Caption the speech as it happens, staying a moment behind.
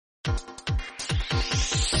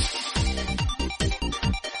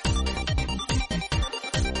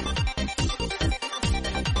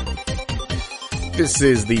This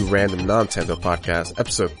is the Random Nintendo Podcast,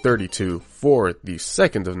 episode 32 for the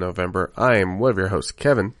 2nd of November. I am one of your hosts,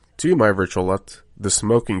 Kevin. To my virtual left, the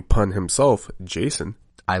smoking pun himself, Jason.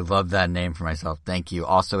 I love that name for myself. Thank you.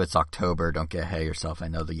 Also, it's October. Don't get ahead of yourself. I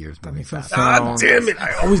know the year's moving fast. Ah, damn it.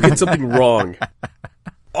 I always get something wrong.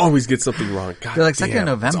 Always get something wrong. God They're like damn. 2nd of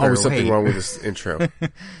November. There's always something wrong with this intro.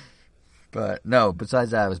 But no,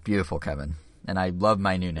 besides that, it was beautiful, Kevin. And I love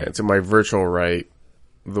my new name. And to my virtual right,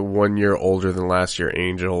 the 1 year older than last year,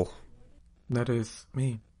 Angel. That is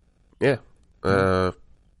me. Yeah.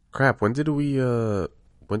 Crap. When did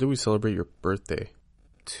we celebrate your birthday?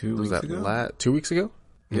 2 Was weeks that ago? 2 weeks ago?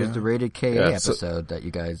 It was the Rated KA episode that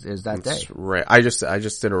you guys is that day. That's right. I just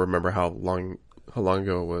didn't remember how long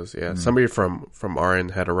ago it was. Yeah. Somebody from our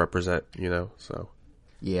end had to represent, so.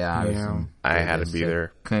 Yeah. I had to be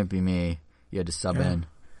there. Couldn't be me. You had to sub in.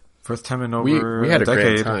 First time in over We had a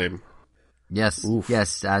decade. great time. Yes. Oof.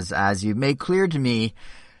 Yes. As you made clear to me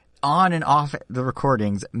on and off the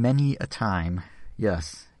recordings many a time.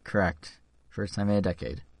 Yes. Correct. First time in a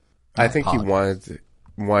decade. I think he wanted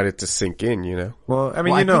it to sink in, Well, I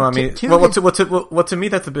mean, to me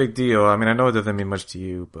that's a big deal. I mean, I know it doesn't mean much to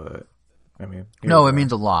you, but I mean, no, it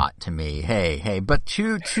means a lot to me. Hey, but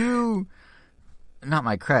to not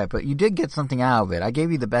my credit, but you did get something out of it. I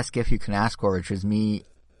gave you the best gift you can ask for, which was me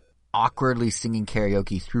awkwardly singing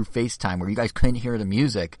karaoke through FaceTime, where you guys couldn't hear the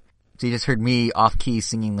music, so you just heard me off key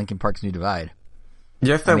singing Linkin Park's New Divide.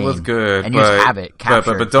 Yes, that was good, and you just have it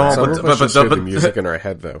captured. But the music in our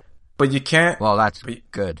head though. But you can't. Well, that's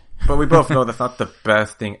good. But we both know that's not the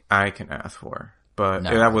best thing I can ask for. But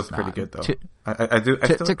No, that was it's pretty not. good, though. I do.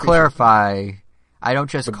 To clarify, I don't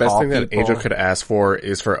just The call best thing people. that Angel could ask for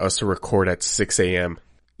is for us to record at 6 a.m.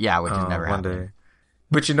 Yeah, which has never one happened. day.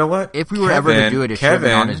 But you know what? If we were ever to do it, it should have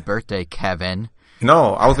been on his birthday, Kevin.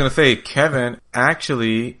 No, I was gonna say Kevin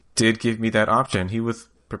actually did give me that option. He was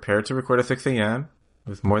prepared to record at 6 a.m. He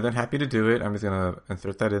was more than happy to do it. I'm just gonna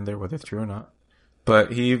insert that in there, whether it's true or not.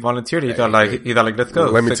 But he volunteered. He thought like, let's go.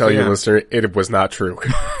 Let me 6 tell you, a.m. listener, it was not true.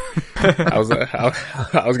 I was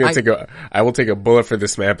gonna I will take a bullet for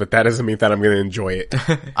this man, but that doesn't mean that I'm gonna enjoy it.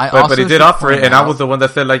 But he did offer it, and I was the one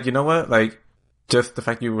that said, like, you know what, like, just the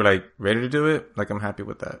fact you were like ready to do it, like, I'm happy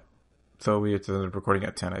with that. So we ended up recording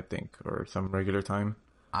at 10, I think, or some regular time.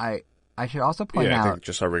 I should also point I out, think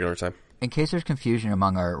just our regular time. in case there's confusion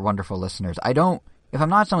among our wonderful listeners, if I'm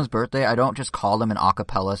not at someone's birthday, I don't just call them an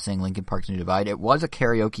acapella sing Linkin Park's New Divide. It was a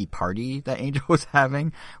karaoke party that Angel was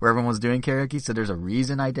having where everyone was doing karaoke, so there's a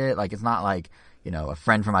reason I did it. Like, it's not like, a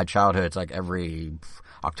friend from my childhood. It's like every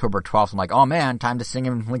October 12th, I'm like, oh man, time to sing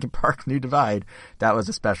him Linkin Park's New Divide. That was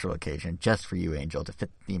a special occasion just for you, Angel, to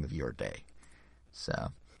fit the theme of your day.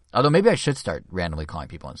 So, although maybe I should start randomly calling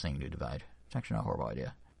people and singing New Divide. It's actually not a horrible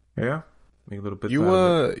idea. Yeah. Make a little bit.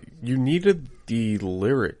 You needed the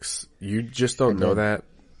lyrics. You just don't know that.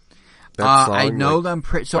 Song, I know them.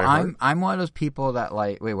 So by heart? I'm one of those people that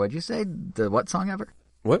like. Wait, what did you say? The what song ever?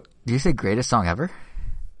 What? Did you say greatest song ever?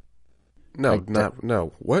 No,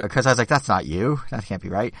 no. What? Because I was like, that's not you. That can't be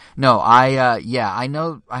right. No, I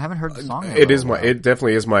know. I haven't heard the song. It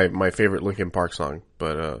definitely is my favorite Linkin Park song.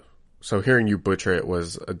 But so hearing you butcher it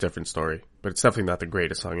was a different story. But it's definitely not the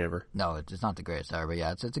greatest song ever. No, it's not the greatest ever. But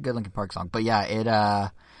yeah, it's a good Linkin Park song. But yeah,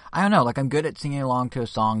 I don't know. Like, I'm good at singing along to a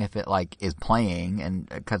song if it like is playing, and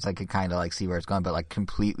because I could kind of like see where it's going. But like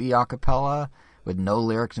completely a cappella with no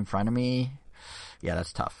lyrics in front of me, yeah,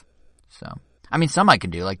 that's tough. So, I mean, some I can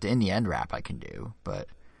do, like the In the End rap I can do, but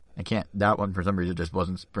I can't. That one for some reason just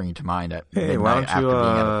wasn't springing to mind at midnight after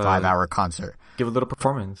being at a 5-hour concert. Give a little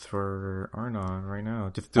performance for Arnon right now.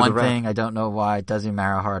 Just do one the rap. thing, I don't know why it doesn't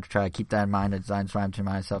matter how hard to try. Keep that in mind. It's I'm trying to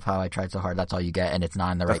myself how I tried so hard. That's all you get, and it's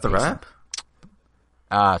not in the right. That's the rap.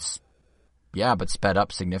 Yeah, but sped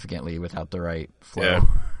up significantly without the right flow.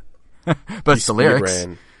 Yeah. But it's the lyrics.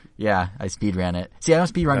 Ran. Yeah, I speed ran it. See, I don't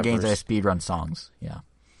speed run games. I speed run songs. Yeah.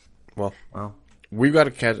 Well, we've got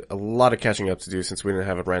a lot of catching up to do since we didn't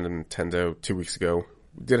have a random Nintendo 2 weeks ago.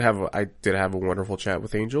 I did have a wonderful chat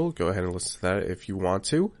with Angel. Go ahead and listen to that if you want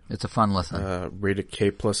to. It's a fun listen. Rated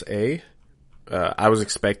K+A. I was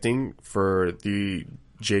expecting for the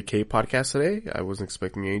JK podcast today. I wasn't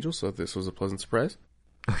expecting Angel, so this was a pleasant surprise.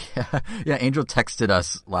 Oh, yeah. Yeah, Angel texted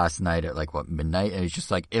us last night at midnight, and he's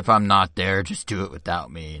just like, if I'm not there, just do it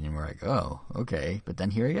without me. And we're like, oh, okay. But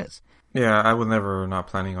then here he is. Yeah, I was never not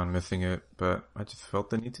planning on missing it, but I just felt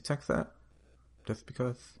the need to text that. Just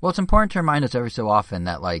because. Well, it's important to remind us every so often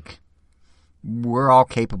that, we're all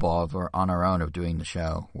capable of, or on our own, of doing the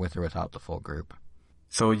show with or without the full group.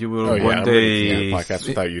 So you will Oh yeah, one I'm day ready for the podcast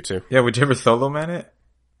without you two. Yeah, would you ever solo man it?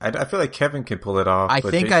 I feel like Kevin can pull it off. I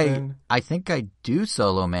but think Jason? I think I do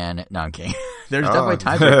solo man it. No, I'm kidding. There's Oh, definitely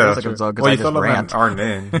times where it feels like true. I'm solo because Well, I you just solo man rant.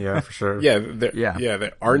 Arnin, yeah, for sure. Yeah, Yeah.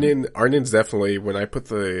 The Arnin's definitely, when I put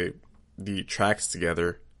the tracks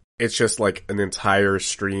together, it's just like an entire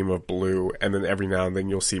stream of blue, and then every now and then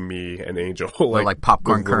you'll see me and Angel like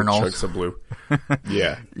popcorn with little kernels. chunks of blue.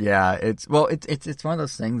 Yeah, Yeah, it's one of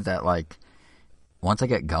those things that like once I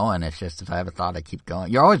get going, it's just if I have a thought, I keep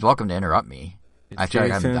going. You're always welcome to interrupt me. I feel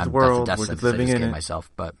like Jason's I'm world. that's We're the just death sentence I living just in gave it.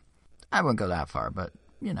 myself, but I wouldn't go that far. But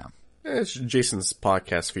you know, it's Jason's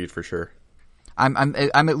podcast feed for sure. I'm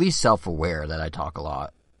at least self-aware that I talk a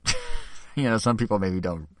lot. You know, some people maybe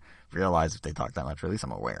don't realize if they talk that much. Or at least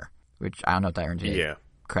I'm aware, which I don't know if that earns you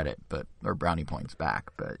credit, or brownie points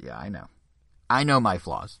back. But yeah, I know my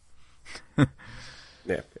flaws.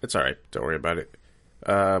 Yeah, it's all right. Don't worry about it.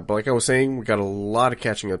 But like I was saying, we got a lot of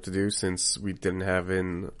catching up to do since we didn't have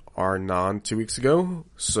in our 2 weeks ago.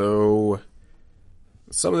 So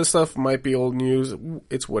some of this stuff might be old news.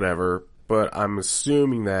 It's whatever. But I'm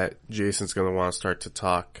assuming that Jason's going to want to start to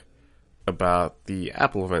talk about the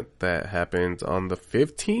Apple event that happened on the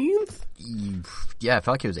 15th. Yeah, it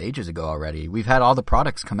felt like it was ages ago already. We've had all the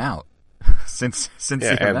products come out since Yeah,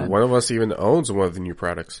 the and event. one of us even owns one of the new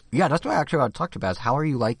products. Yeah, that's what I actually want to talk about is how are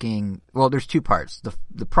you liking, well, there's two parts,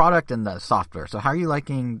 the product and the software. So how are you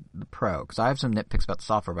liking the Pro? Because I have some nitpicks about the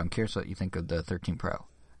software, but I'm curious what you think of the 13 Pro.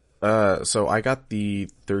 So I got the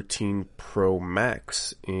 13 Pro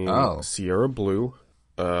Max in Sierra Blue.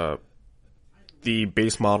 The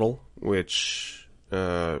base model, which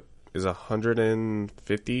is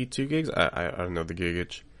 152 gigs. I don't know the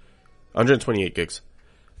gigage. 128 gigs.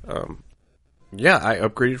 Yeah, I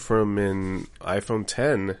upgraded from an iPhone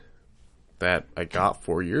 10 that I got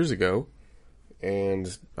 4 years ago. And,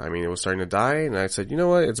 I mean, it was starting to die. And I said, you know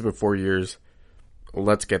what? It's been 4 years.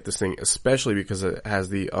 Let's get this thing, especially because it has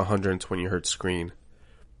the 120 hertz screen.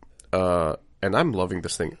 And I'm loving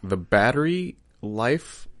this thing. The battery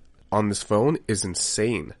life on this phone is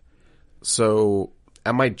insane. So,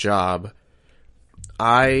 at my job,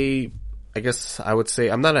 I guess I would say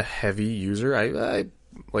I'm not a heavy user. I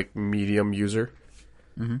like medium user.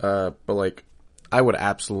 But like I would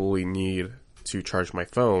absolutely need to charge my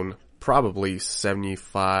phone probably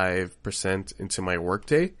 75% into my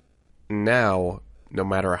workday. Now, no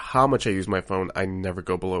matter how much I use my phone, I never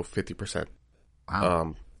go below 50%.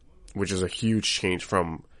 Wow. Which is a huge change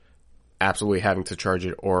from absolutely having to charge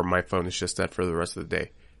it or my phone is just dead for the rest of the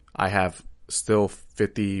day. I have still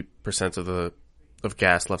 50% of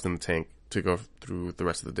gas left in the tank to go through the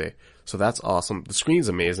rest of the day. So that's awesome. The screen's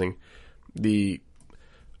amazing. The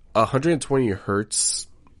 120 hertz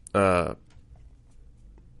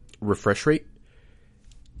refresh rate,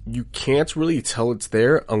 you can't really tell it's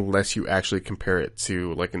there unless you actually compare it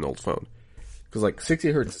to like an old phone. Because like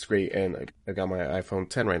 60 hertz is great, and I got my iPhone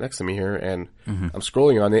 10 right next to me here, and I'm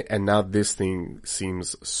scrolling on it, and now this thing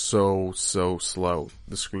seems so slow.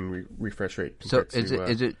 The screen refresh rate. So Does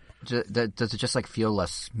does it just like feel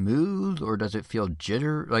less smooth, or does it feel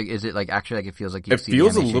jitter? Like, is it like actually like it feels like you It see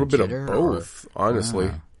feels a animation little bit of jitter, both,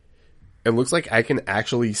 honestly. It looks like I can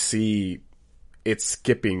actually see it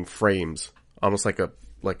skipping frames, almost like a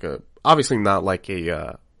obviously not like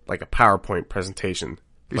a PowerPoint presentation,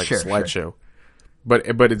 like Sure, a slideshow,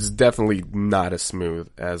 but it's definitely not as smooth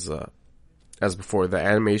as before. The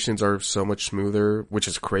animations are so much smoother, which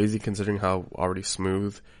is crazy considering how already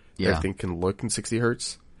smooth everything can look in 60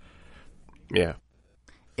 hertz. Yeah.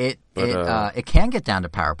 It can get down to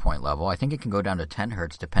PowerPoint level. I think it can go down to 10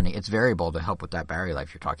 hertz depending. It's variable to help with that battery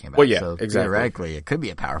life you're talking about. Well, yeah, so exactly. Theoretically, it could be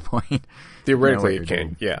a PowerPoint. Theoretically, You know it what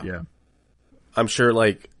can. you're Yeah. doing. Yeah. I'm sure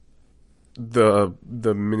like the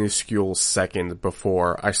minuscule second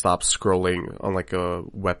before I stop scrolling on like a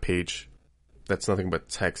web page that's nothing but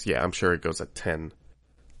text. Yeah, I'm sure it goes at 10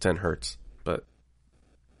 hertz. But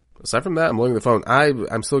aside from that, I'm loading the phone.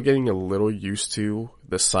 I'm still getting a little used to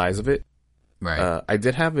the size of it. Right. I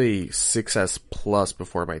did have a 6S Plus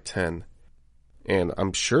before my 10, and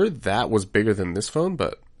I'm sure that was bigger than this phone,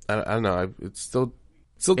 but I don't know. It's still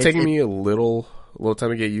taking me a little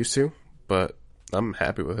time to get used to, but I'm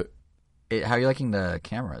happy with it. How are you liking the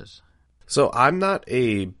cameras? So I'm not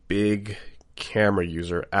a big camera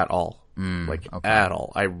user at all. At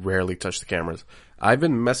all. I rarely touch the cameras. I've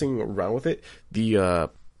been messing around with it.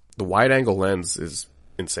 The wide angle lens is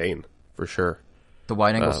insane for sure. The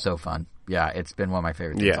wide angle's so fun. Yeah, it's been one of my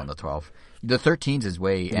favorite things on the 12. The 13s is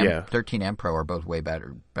 13 and Pro are both way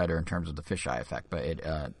better in terms of the fisheye effect. But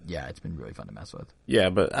it's been really fun to mess with. Yeah,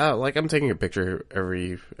 but I'm taking a picture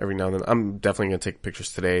every now and then. I'm definitely gonna take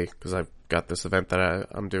pictures today because I've got this event that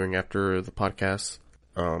I'm doing after the podcast.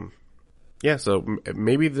 So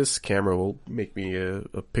maybe this camera will make me a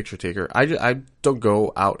picture taker. I don't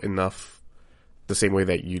go out enough the same way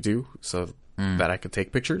that you do, so that I could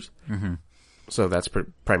take pictures. Mm-hmm. So that's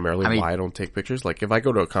primarily why I don't take pictures. Like, if I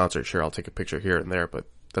go to a concert, sure, I'll take a picture here and there, but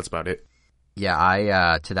that's about it.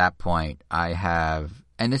 Yeah, to that point, I have,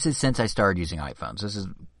 and this is since I started using iPhones. This is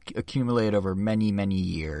accumulated over many, many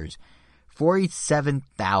years.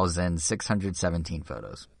 47,617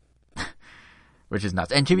 photos. Which is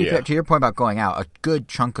nuts. And to be fair, to your point about going out, a good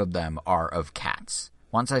chunk of them are of cats.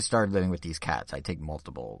 Once I started living with these cats, I take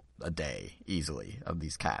multiple a day, easily, of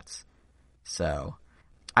these cats. So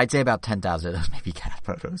I'd say about 10,000 of those maybe cat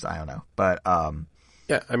photos. I don't know, but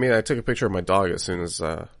yeah. I mean, I took a picture of my dog as soon as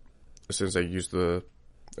I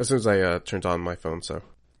turned on my phone. So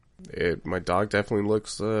my dog definitely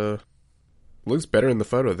looks better in the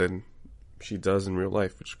photo than she does in real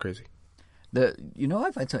life, which is crazy. What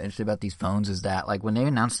I find so interesting about these phones is that, like, when they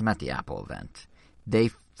announced them at the Apple event, they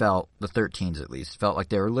felt, the 13s at least, felt like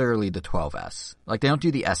they were literally the 12S. Like, they don't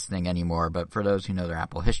do the S thing anymore, but for those who know their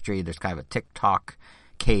Apple history, there's kind of a tick-tock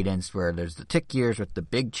cadence where there's the tick years with the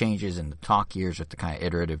big changes and the talk years with the kind of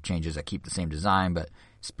iterative changes that keep the same design but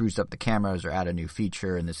spruce up the cameras or add a new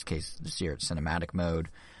feature. In this case, this year it's cinematic mode,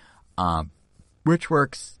 which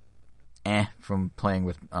works from playing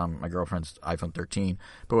with my girlfriend's iPhone 13.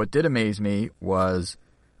 But what did amaze me was,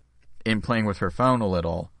 in playing with her phone a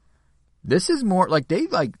little, this is more like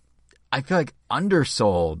I feel like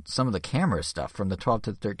undersold some of the camera stuff from the 12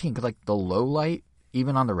 to the 13, because like the low light,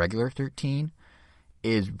 even on the regular 13,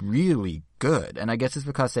 is really good. And I guess it's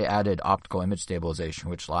because they added optical image stabilization,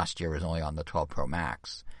 which last year was only on the 12 Pro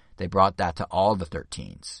Max. They brought that to all the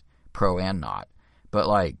 13s, Pro and not. But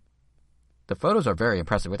like, the photos are very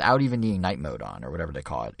impressive without even needing night mode on, or whatever they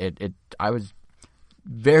call it. I was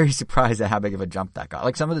very surprised at how big of a jump that got.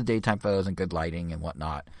 Like, some of the daytime photos and good lighting and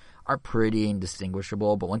whatnot are pretty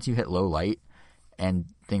indistinguishable, but once you hit low light and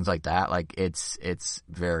things like that, like, it's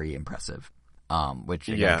very impressive. Which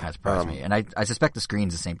again kind of surprised me. And I suspect the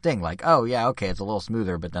screen's the same thing. Like, oh yeah, okay, it's a little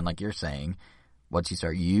smoother, but then like you're saying, once you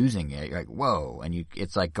start using it, you're like, whoa, and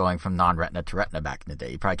it's like going from non-retina to retina back in the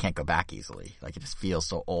day. You probably can't go back easily. Like, it just feels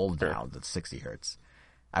so old now that 60 hertz,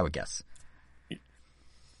 I would guess.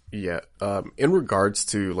 Yeah. In regards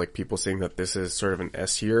to like people saying that this is sort of an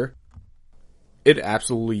S year, it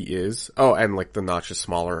absolutely is. Oh, and like the notch is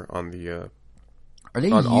smaller on the are they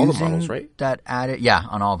on using all the models, right? That added,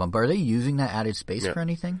 on all of them. But are they using that added space for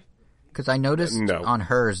anything? Because I noticed on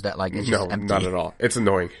hers that like it's just empty. No, not at all. It's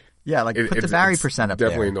annoying. Yeah, like put the battery percent up there.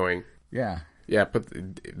 Definitely annoying. Yeah. Yeah, but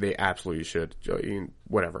they absolutely should.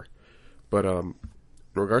 Whatever. But in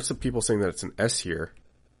regards to people saying that it's an S here,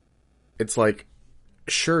 it's like,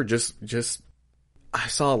 sure, just I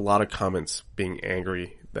saw a lot of comments being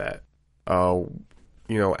angry that,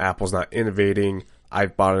 Apple's not innovating.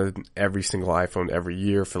 I've bought every single iPhone every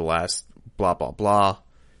year for the last blah, blah, blah.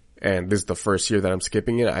 And this is the first year that I'm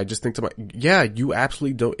skipping it. I just think to you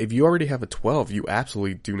absolutely don't. If you already have a 12, you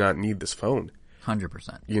absolutely do not need this phone.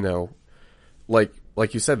 100%.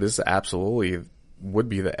 Like you said, this absolutely would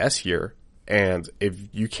be the S year. And if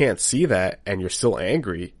you can't see that and you're still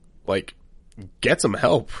angry, like, get some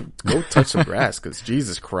help. Go touch some grass, because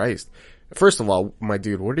Jesus Christ. First of all, my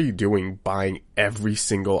dude, what are you doing buying every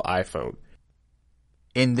single iPhone?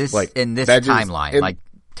 In this timeline,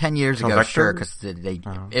 10 years ago, sure, because they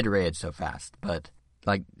iterated so fast. But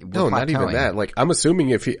like, no, not even that. Like, I'm assuming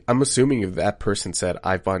if that person said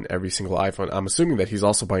I've bought every single iPhone, I'm assuming that he's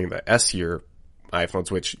also buying the S year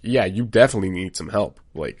iPhones. Which, you definitely need some help.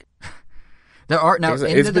 Like, there are now.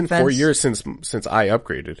 It's been 4 years since I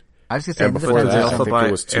upgraded. I was gonna say, and before that, I think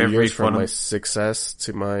it was 2 years from my 6S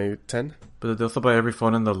to my 10. But did they also buy every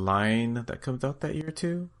phone in the line that comes out that year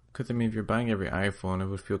too? Because, I mean, if you're buying every iPhone, it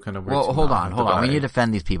would feel kind of weird. Well, hold on. We need to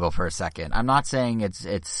defend these people for a second. I'm not saying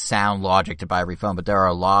it's sound logic to buy every phone, but there are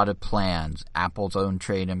a lot of plans. Apple's own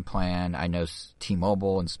trade-in plan. I know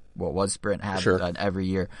T-Mobile and what was Sprint have every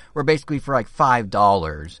year, where basically for like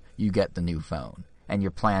 $5, you get the new phone. And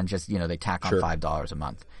your plan just, they tack on $5 a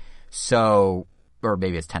month. So, or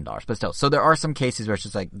maybe it's $10, but still. So there are some cases where it's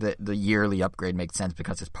just like the yearly upgrade makes sense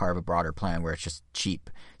because it's part of a broader plan where it's just cheap.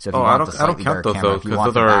 So if you want the slightly better camera, if you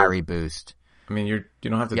want the battery boost. I mean, you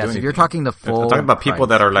don't have to do anything. So you're talking the full. I'm talking about people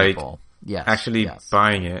that are like actually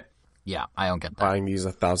buying it. Yeah, I don't get that. Buying these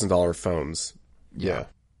 $1,000 phones. Yeah.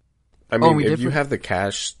 I mean, if you have the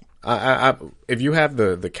cash, if you have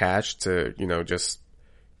the cash to, just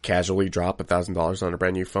casually drop $1,000 on a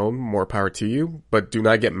brand new phone, more power to you. But do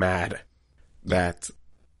not get mad that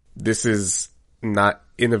this is not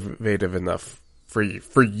innovative enough for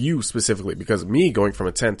you specifically. Because me going from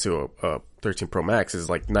a 10 to a 13 Pro Max is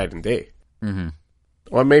like night and day. Mm-hmm.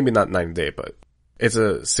 Well, maybe not night and day, but it's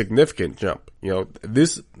a significant jump.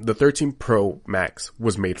 The 13 Pro Max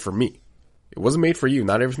was made for me. It wasn't made for you.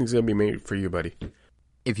 Not everything's going to be made for you, buddy.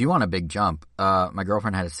 If you want a big jump, my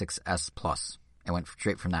girlfriend had a 6S Plus and went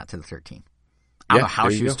straight from that to the 13. I don't know how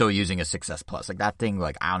she was still using a 6S Plus. Like that thing,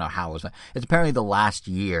 like I don't know how it was. It's apparently the last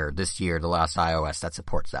iOS that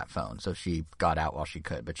supports that phone. So she got out while she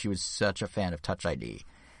could. But she was such a fan of Touch ID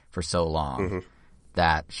for so long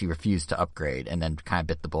that she refused to upgrade and then kind of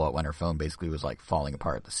bit the bullet when her phone basically was like falling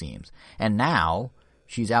apart at the seams. And now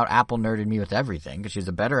she's out Apple nerded me with everything because she has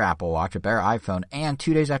a better Apple Watch, a better iPhone, and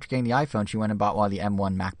 2 days after getting the iPhone, she went and bought one of the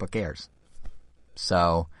M1 MacBook Airs.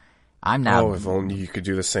 So I'm now. Oh, if only you could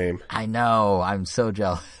do the same. I know. I'm so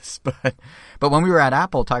jealous. But when we were at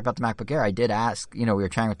Apple talking about the MacBook Air, I did ask, we were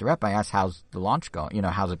chatting with the rep. I asked, how's the launch going?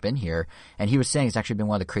 How's it been here? And he was saying it's actually been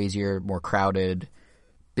one of the crazier, more crowded,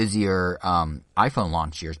 busier iPhone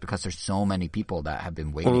launch years because there's so many people that have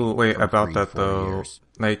been waiting. Oh, wait, for about 3, that 4 though. years.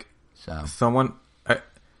 Like, So someone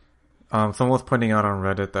was pointing out on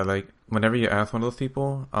Reddit that like whenever you ask one of those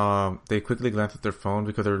people, they quickly glance at their phone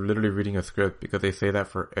because they're literally reading a script because they say that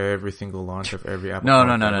for every single launch of every Apple.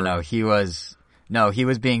 No. He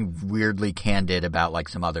was being weirdly candid about like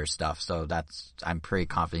some other stuff. So I'm pretty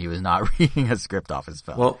confident he was not reading a script off his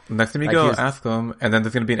phone. Well, next time you go, ask them, and then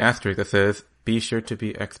there's going to be an asterisk that says, "Be sure to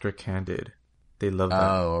be extra candid." They love that.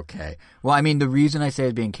 Oh, okay. Well, I mean, the reason I say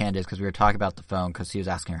it's being candid is because we were talking about the phone because he was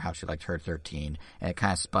asking her how she liked her 13, and it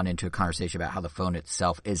kind of spun into a conversation about how the phone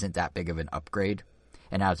itself isn't that big of an upgrade.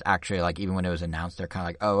 And now it's actually like, even when it was announced, they're kind of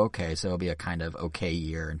like, oh, okay, so it'll be a kind of okay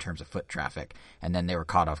year in terms of foot traffic. And then they were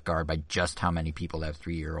caught off guard by just how many people that have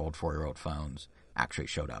 3-year-old, 4-year-old phones actually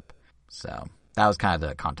showed up. So that was kind of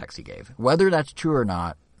the context he gave. Whether that's true or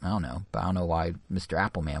not, I don't know. But I don't know why Mr.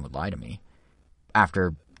 Appleman would lie to me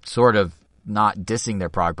after sort of not dissing their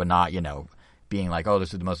product, but not, being like, oh,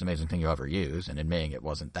 this is the most amazing thing you'll ever use, and admitting it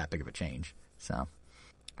wasn't that big of a change. So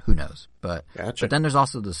who knows? But then there's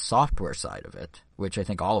also the software side of it, which I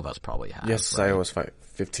think all of us probably have. Yes, right? iOS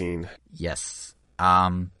 15. Yes.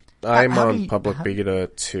 I'm on public beta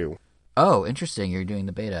 2. Oh, interesting. You're doing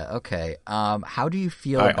the beta. Okay. How do you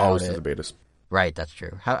feel about it? I always do the betas. Right, that's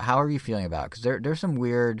true. How are you feeling about it? Because there's some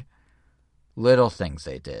weird little things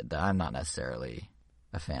they did that I'm not necessarily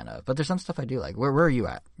a fan of. But there's some stuff I do like. Where are you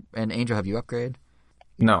at? And Angel, have you upgraded?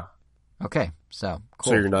 No. Okay, so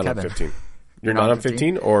cool. So you're not Kevin. on 15. You're not on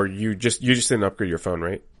 15, or you just didn't upgrade your phone,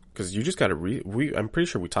 right? Because you just got to I'm pretty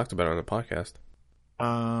sure we talked about it on the podcast.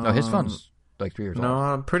 No, his phone's like 3 years old. No,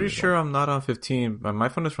 I'm pretty sure I'm not on 15. My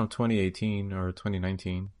phone is from 2018 or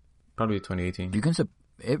 2019. Probably 2018. You can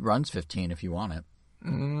it runs 15 if you want it. I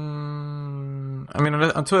mean,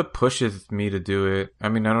 until it pushes me to do it. I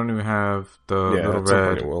mean, I don't even have the little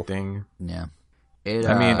red thing. Yeah.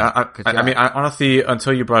 I mean, I honestly,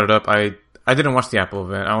 until you brought it up, I didn't watch the Apple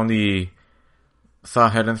event. I only saw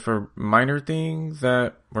headlines for minor things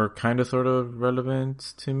that were kind of sort of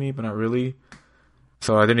relevant to me, but not really.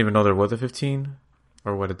 So I didn't even know there was a 15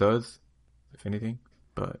 or what it does, if anything.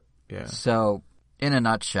 But yeah. So in a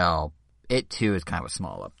nutshell, it too is kind of a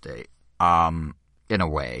small update. In a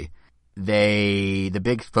way, the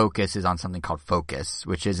big focus is on something called Focus,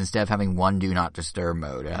 which is instead of having one do not disturb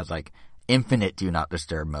mode, it has like infinite do not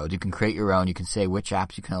disturb mode. You can create your own. You can say which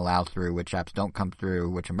apps you can allow through, which apps don't come through,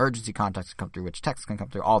 which emergency contacts can come through, which texts can come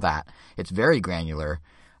through, all that. It's very granular.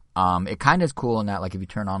 It kind of is cool in that, like, if you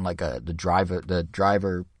turn on like the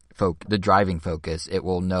driving focus, it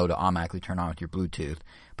will know to automatically turn on with your Bluetooth.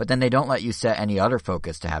 But then they don't let you set any other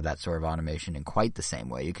focus to have that sort of automation in quite the same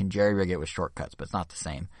way. You can jerry-rig it with shortcuts, but it's not the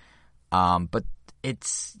same. But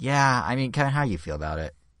it's, yeah, I mean, Kevin, how do you feel about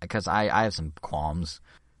it? Because I have some qualms.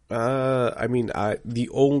 I mean, the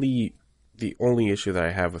only issue that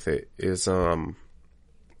I have with it is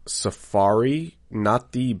Safari,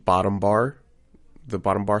 not the bottom bar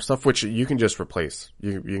stuff, which you can just replace.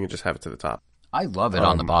 You can just have it to the top. I love it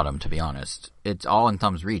on the bottom, to be honest. It's all in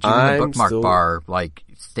thumb's reach. Even the bookmark bar like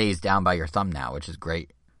stays down by your thumb now, which is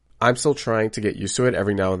great. I'm still trying to get used to it.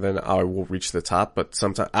 Every now and then I will reach the top, but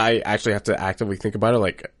sometimes I actually have to actively think about it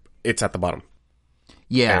like it's at the bottom.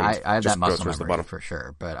 Yeah, I have that muscle memory for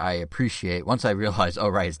sure. But I appreciate, once I realize, oh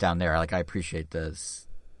right, it's down there, like I appreciate the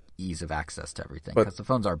ease of access to everything. Because the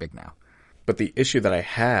phones are big now. But the issue that I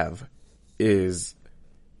have is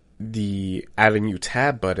the add a new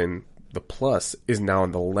tab button the plus is now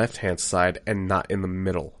on the left-hand side and not in the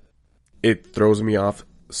middle. It throws me off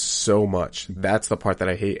so much. That's the part that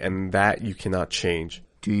I hate, and that you cannot change.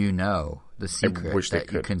 Do you know the secret wish they that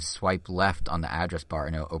you could. can swipe left on the address bar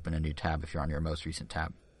and it'll open a new tab if you're on your most recent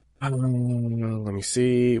tab? Let me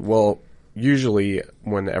see. Well, usually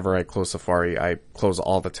whenever I close Safari, I close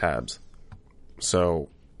all the tabs. So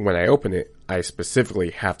when I open it, I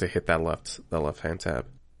specifically have to hit that left-hand tab.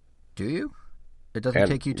 Do you? It doesn't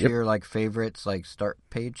take you to your like favorites, like start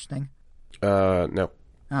page thing? No.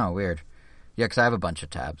 Oh, weird. Yeah, because I have a bunch of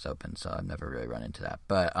tabs open, so I've never really run into that.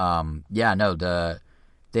 But yeah, no,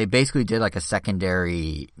 they basically did like a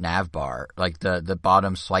secondary nav bar, like the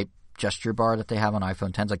bottom swipe gesture bar that they have on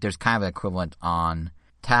iPhone 10s. Like there's kind of an equivalent on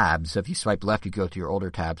tabs. So if you swipe left, you go to your older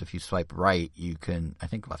tabs. If you swipe right, you can, I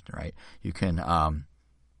think left and right, you can,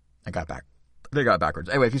 they got it backwards.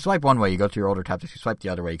 Anyway, if you swipe one way, you go to your older tabs. If you swipe the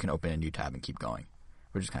other way, you can open a new tab and keep going,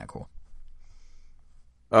 which is kind of cool.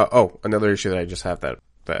 Another issue that I just have that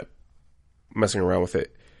messing around with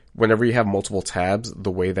it. Whenever you have multiple tabs,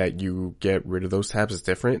 the way that you get rid of those tabs is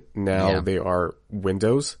different. Now they are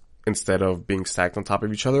windows instead of being stacked on top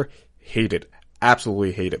of each other. Hate it.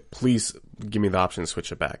 Absolutely hate it. Please give me the option to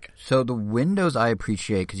switch it back. So the windows I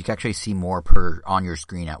appreciate because you can actually see more on your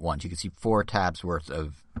screen at once. You can see 4 tabs worth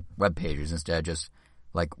of web pages instead of just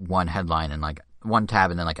like one headline and like one tab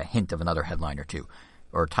and then like a hint of another headline or two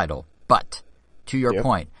or title. But to your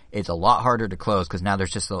point, it's a lot harder to close because now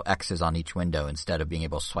there's just little X's on each window instead of being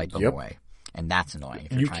able to swipe them away. And that's annoying.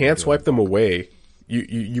 You can't swipe them away.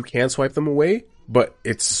 You can swipe them away, but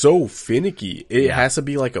it's so finicky. It has to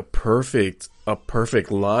be like a perfect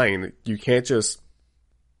line. You can't just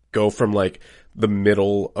go from like the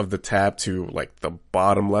middle of the tab to like the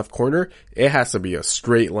bottom left corner. It has to be a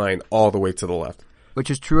straight line all the way to the left. Which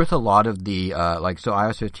is true with a lot of the, so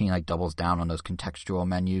iOS 15 like doubles down on those contextual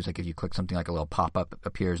menus. Like if you click something, like a little pop-up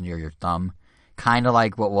appears near your thumb. Kind of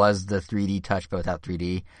like what was the 3D touch, but without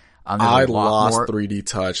 3D. I lost 3D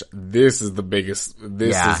touch. This is the biggest,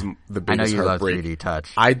 is the biggest I know you heartbreak. love 3D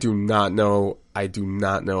touch. I do not know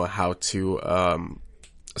how to,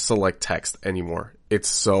 select text anymore. It's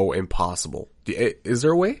so impossible. Is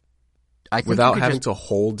there a way? Without having to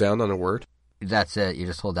hold down on a word? That's it. You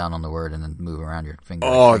just hold down on the word and then move around your finger.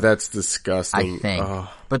 Oh, that's disgusting. I think.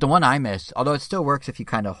 But the one I missed, although it still works if you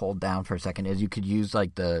kind of hold down for a second, is you could use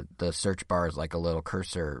like the search bar as like a little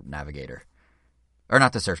cursor navigator. Or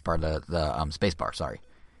not the search bar, the space bar, sorry.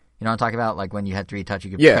 You know what I'm talking about? Like when you had 3D touch,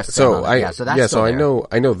 you could press down on it. So I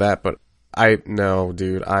know that, but I want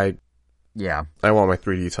my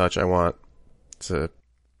 3D touch. I want to.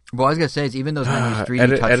 Well, I was gonna say is even those menus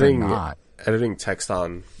 3D touch or not. Editing text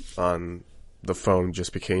on the phone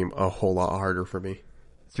just became a whole lot harder for me.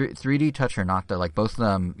 3D touch or not, though, like both of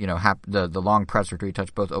them, you know, the long press or 3D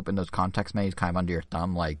touch both open those context menus kind of under your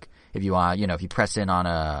thumb. Like if you want, if you press in on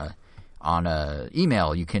a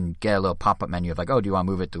email, you can get a little pop-up menu of like, oh, do you want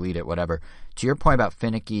to move it, delete it, whatever. To your point about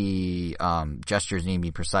finicky gestures needing to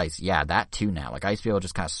be precise, yeah, that too now. Like I used to be able to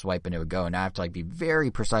just kind of swipe and it would go, and now I have to like be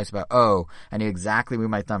very precise about, I need exactly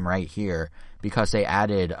move my thumb right here because they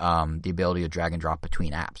added the ability to drag and drop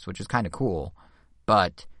between apps, which is kind of cool.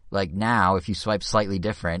 But like now, if you swipe slightly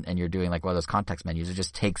different and you're doing like one of those context menus, it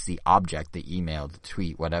just takes the object, the email, the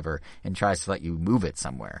tweet, whatever, and tries to let you move it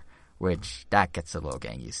somewhere, which that gets a little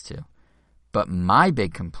getting used to. But my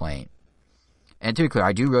big complaint, and to be clear,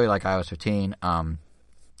 I do really like iOS 15.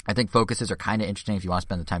 I think focuses are kind of interesting if you want to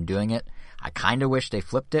spend the time doing it. I kind of wish they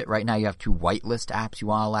flipped it. Right now you have 2 whitelist apps you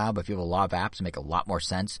want to allow, but if you have a lot of apps, it make a lot more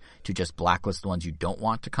sense to just blacklist the ones you don't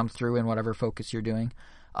want to come through in whatever focus you're doing.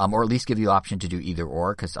 Or at least give you the option to do either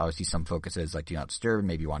or, because obviously some focuses like do not disturb,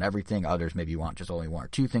 maybe you want everything. Others maybe you want just only 1 or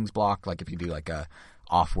 2 things blocked. Like if you do like a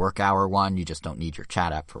off work hour one, you just don't need your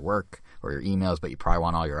chat app for work or your emails, but you probably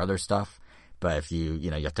want all your other stuff. But if you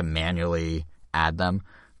have to manually add them.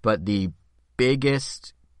 But the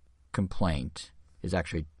biggest complaint is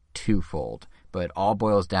actually twofold, but it all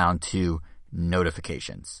boils down to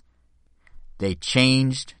notifications. They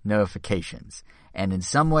changed notifications. And in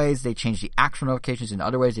some ways, they changed the actual notifications. In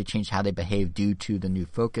other ways, they changed how they behave due to the new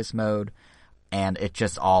focus mode. And it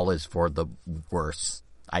just all is for the worse,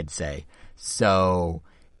 I'd say. So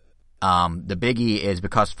the biggie is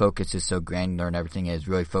because focus is so granular and everything is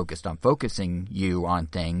really focused on focusing you on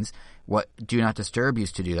things. What Do Not Disturb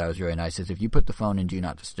used to do that was really nice is if you put the phone in Do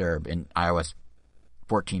Not Disturb in iOS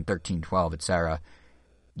 14, 13, 12, etc.,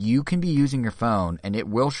 you can be using your phone and it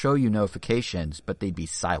will show you notifications, but they'd be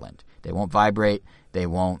silent. They won't vibrate. They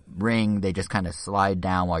won't ring. They just kind of slide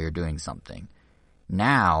down while you're doing something.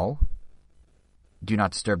 Now, Do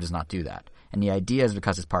Not Disturb does not do that. And the idea is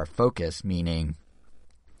because it's part of focus, meaning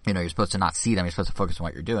you're supposed to not see them. You're supposed to focus on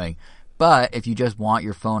what you're doing. But if you just want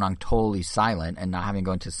your phone on totally silent and not having to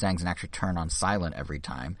go into settings and actually turn on silent every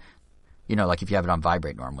time, like if you have it on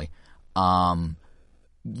vibrate normally,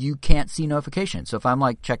 you can't see notifications. So if I'm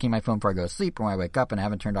like checking my phone before I go to sleep or when I wake up and I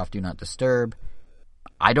haven't turned off Do Not Disturb,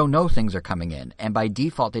 I don't know things are coming in. And by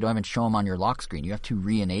default, they don't even show them on your lock screen. You have to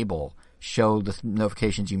re-enable, show the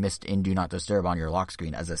notifications you missed in Do Not Disturb on your lock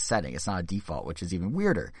screen as a setting. It's not a default, which is even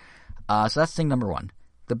weirder. So that's thing number one.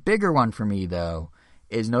 The bigger one for me, though,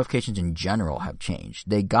 is notifications in general have changed.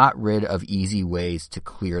 They got rid of easy ways to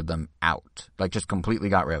clear them out. Like, just completely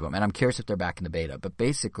got rid of them. And I'm curious if they're back in the beta. But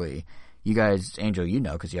basically, you guys, Angel,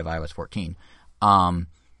 because you have iOS 14,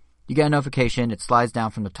 you get a notification, it slides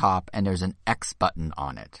down from the top, and there's an X button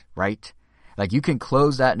on it, right? Like, you can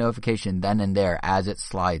close that notification then and there as it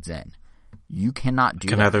slides in. You cannot do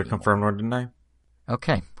that. Can neither anymore. confirm nor deny.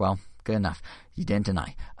 Okay, well, good enough. You didn't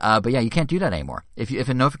deny. But yeah, you can't do that anymore. If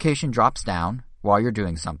a notification drops down while you're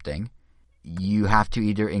doing something, you have to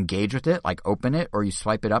either engage with it, like open it, or you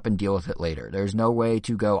swipe it up and deal with it later. There's no way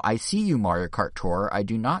to go, I see you, Mario Kart Tour. I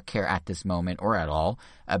do not care at this moment or at all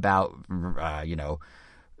about,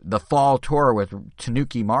 the fall tour with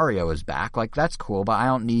Tanuki Mario is back. Like, that's cool, but I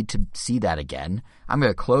don't need to see that again. I'm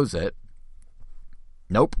going to close it.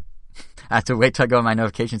 Nope. I have to wait till I go to my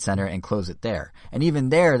notification center and close it there. And even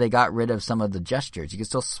there, they got rid of some of the gestures. You can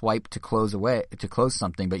still swipe to close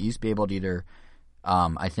something, but you used to be able to either,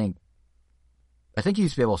 I think you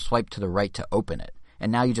used to be able to swipe to the right to open it.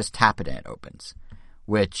 And now you just tap it and it opens.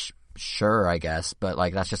 Which, sure, I guess, but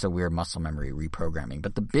like that's just a weird muscle memory reprogramming.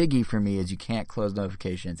 But the biggie for me is you can't close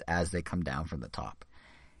notifications as they come down from the top.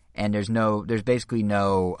 And there's basically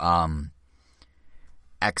no,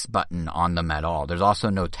 X button on them at all. There's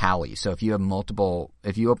also no tally. So if you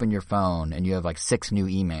open your phone and you have like 6 new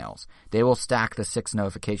emails, they will stack the 6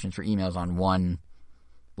 notifications for emails on one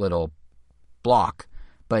little block,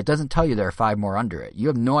 but it doesn't tell you there are 5 more under it. You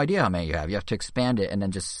have no idea how many you have. You have to expand it and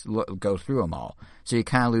then just go through them all. So you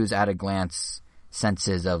kind of lose at a glance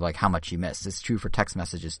senses of like how much you missed. It's true for text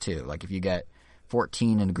messages too. Like if you get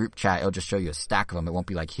 14 in a group chat, it'll just show you a stack of them. It won't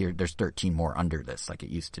be like, here, there's 13 more under this like it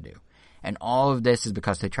used to do. And all of this is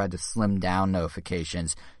because they tried to slim down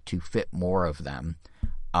notifications to fit more of them,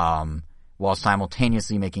 while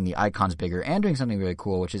simultaneously making the icons bigger and doing something really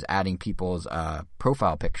cool, which is adding people's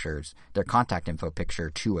profile pictures, their contact info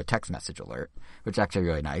picture, to a text message alert, which is actually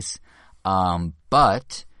really nice.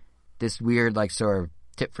 But this weird, like, sort of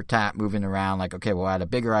tit for tat moving around, like, okay, we'll add a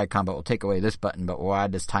bigger icon, but we'll take away this button, but we'll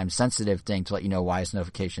add this time-sensitive thing to let you know why this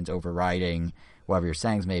notification's overriding whatever your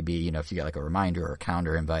settings may be, if you get like a reminder or a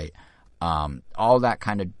calendar invite. All that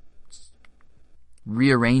kind of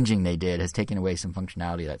rearranging they did has taken away some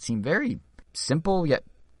functionality that seemed very simple yet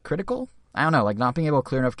critical. I don't know, like not being able to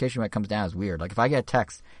clear notification when it comes down is weird. Like if I get a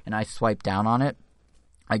text and I swipe down on it,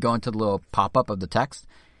 I go into the little pop-up of the text,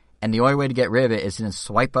 and the only way to get rid of it is to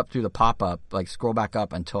swipe up through the pop-up, like scroll back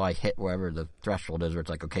up until I hit wherever the threshold is where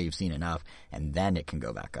it's like, okay, you've seen enough, and then it can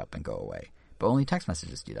go back up and go away. But only text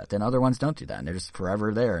messages do that. Then other ones don't do that, and they're just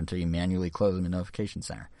forever there until you manually close them in Notification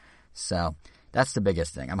Center. So that's the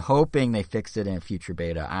biggest thing. I'm hoping they fixed it in a future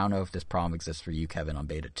beta. I don't know if this problem exists for you, Kevin, on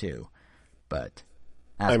beta 2, but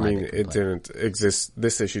that's it didn't exist.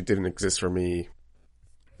 This issue didn't exist for me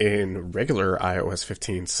in regular iOS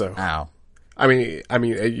 15. So,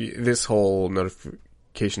 this whole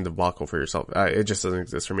notification debacle for yourself, it just doesn't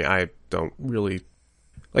exist for me. I don't really,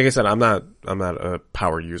 like I said, I'm not a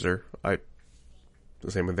power user.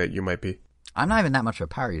 The same way that you might be. I'm not even that much of a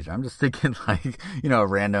power user. I'm just thinking like, a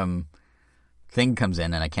random thing comes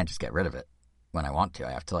in and I can't just get rid of it when I want to.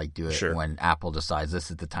 I have to like do it when Apple decides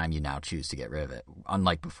this is the time you now choose to get rid of it.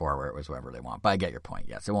 Unlike before where it was wherever they want. But I get your point.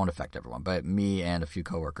 Yes, it won't affect everyone. But me and a few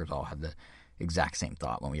coworkers all had the exact same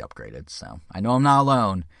thought when we upgraded. So I know I'm not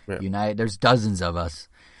alone. Yeah. Unite. There's dozens of us.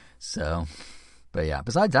 So, but yeah.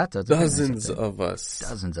 Besides that, though, dozens of us.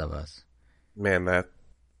 Dozens of us. Man,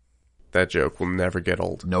 that joke will never get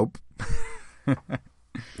old. Nope.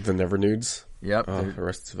 The Never Nudes? Yep.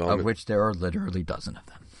 Arrested Development. Of which there are literally dozens of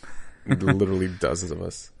them. Literally dozens of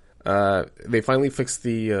us. They finally fixed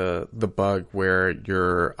the bug where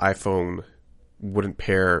your iPhone wouldn't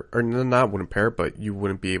pair, or not wouldn't pair, but you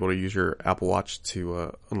wouldn't be able to use your Apple Watch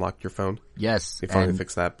to unlock your phone. Yes. They finally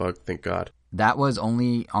fixed that bug, thank God. That was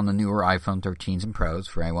only on the newer iPhone 13s and Pros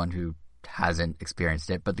for anyone who hasn't experienced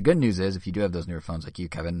it. But the good news is, if you do have those newer phones like you,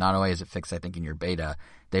 Kevin, not only is it fixed, I think, in your beta,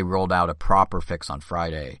 they rolled out a proper fix on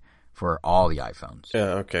Friday for all the iPhones.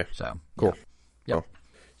 Yeah, okay. So, cool. Yeah. Well,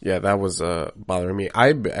 yeah, that was bothering me. I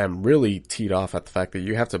am really teed off at the fact that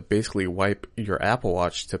you have to basically wipe your Apple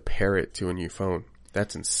Watch to pair it to a new phone.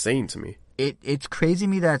 That's insane to me. It's crazy to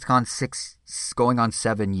me that it's going on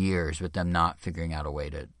 7 years with them not figuring out a way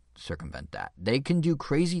to circumvent that. They can do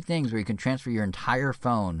crazy things where you can transfer your entire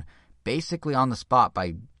phone basically on the spot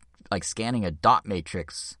by like scanning a dot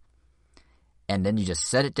matrix, and then you just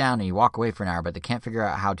set it down and you walk away for an hour, but they can't figure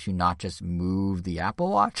out how to not just move the Apple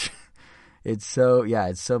Watch. It's so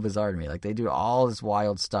bizarre to me. Like, they do all this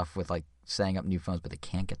wild stuff with like setting up new phones, but they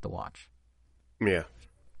can't get the watch. Yeah.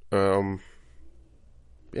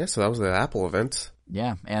 Yeah, so that was the Apple event.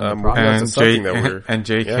 Yeah, and and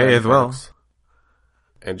JK as well.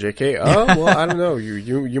 And JK, oh, well, I don't know.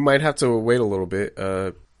 You might have to wait a little bit.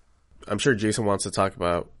 I'm sure Jason wants to talk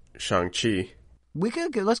about Shang-Chi.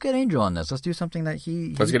 Let's get Angel on this. Let's do something that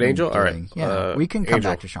Let's get Angel? All right. Yeah, we can come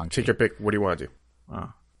Angel, back to Shang-Chi. Take your pick. What do you want to do?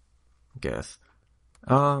 Guess.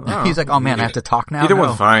 He's like, oh man, I have to talk now? Either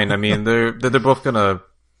one's fine. I mean, they're both gonna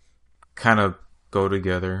kind of go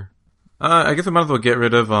together. I guess I might as well get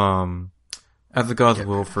rid of As the Gods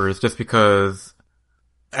Will first, just because,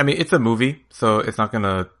 I mean, it's a movie, so it's not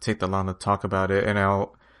gonna take that long to talk about it, and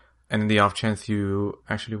in the off chance you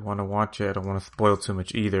actually want to watch it, I don't want to spoil too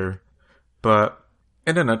much either. But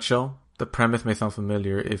in a nutshell, the premise may sound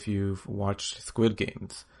familiar if you've watched Squid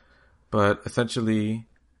Games, but essentially,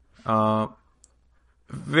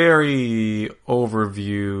 very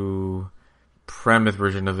overview premise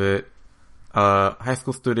version of it. High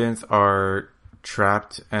school students are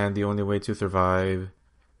trapped, and the only way to survive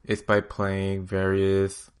is by playing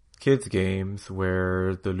various kids games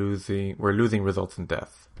where losing results in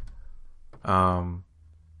death.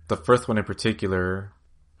 The first one in particular,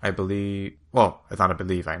 I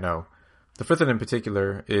know. The first one in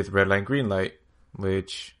particular is Red Light, Green Light,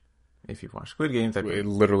 which, if you've watched Squid Games,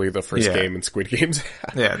 literally the first game in Squid Games.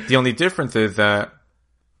 Yeah, the only difference is that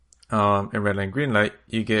in Red Light, Green Light,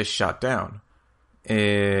 you get shot down.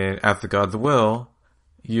 In As the Gods Will,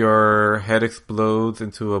 your head explodes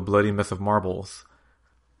into a bloody mess of marbles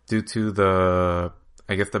due to the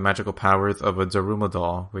magical powers of a Daruma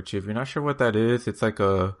doll, which, if you're not sure what that is, it's like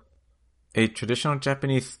a traditional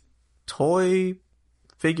Japanese toy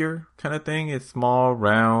figure kind of thing. It's small,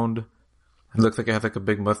 round. It looks like it has like a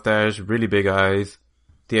big mustache, really big eyes.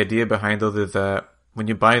 The idea behind those is that when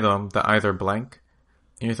you buy them, the eyes are blank.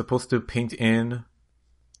 And you're supposed to paint in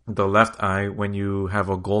the left eye when you have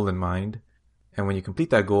a goal in mind. And when you complete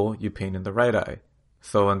that goal, you paint in the right eye.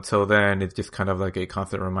 So until then, it's just kind of like a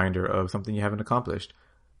constant reminder of something you haven't accomplished.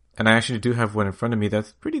 And I actually do have one in front of me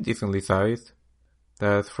that's pretty decently sized.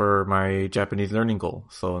 That's for my Japanese learning goal.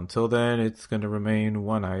 So until then, it's going to remain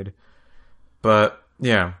one-eyed. But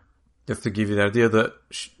yeah, just to give you that idea,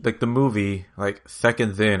 the movie, like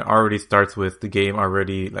seconds in, already starts with the game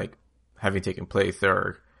already like having taken place. There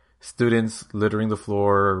are students littering the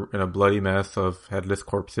floor in a bloody mess of headless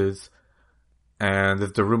corpses. And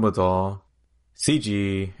there's Daruma doll,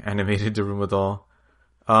 CG animated Daruma doll.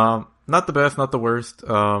 Not the best, not the worst.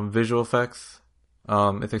 Visual effects,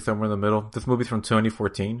 it's like somewhere in the middle. This movie's from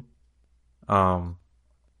 2014. And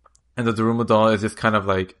the Daruma doll is just kind of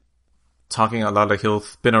like talking out loud. Like, he'll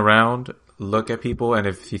spin around, look at people, and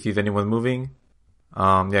if he sees anyone moving,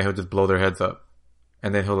 he'll just blow their heads up.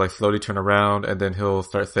 And then he'll like slowly turn around, and then he'll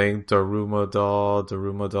start saying Daruma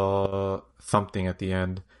doll, something at the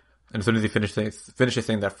end. And as soon as he finishes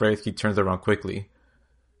saying that phrase, he turns around quickly.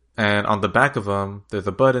 And on the back of him, there's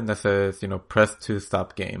a button that says, press to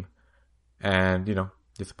stop game. And, you're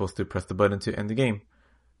supposed to press the button to end the game.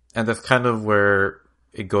 And that's kind of where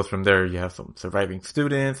it goes from there. You have some surviving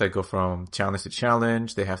students that go from challenge to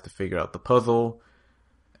challenge. They have to figure out the puzzle.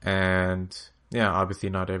 And, yeah, obviously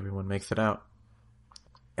not everyone makes it out.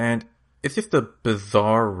 And it's just a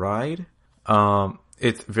bizarre ride.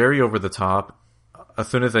 It's very over the top. As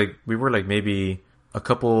soon as we were maybe a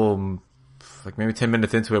couple, maybe 10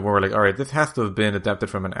 minutes into it, where we're like, all right, this has to have been adapted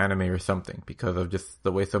from an anime or something because of just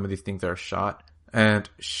the way some of these things are shot. And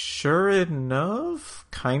sure enough,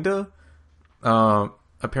 kinda.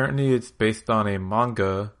 Apparently it's based on a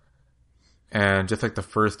manga, and just like the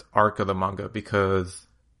first arc of the manga, because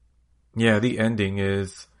the ending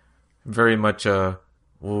is very much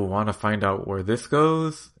we'll want to find out where this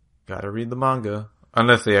goes, gotta read the manga.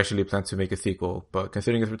 Unless they actually plan to make a sequel. But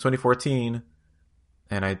considering it's from 2014,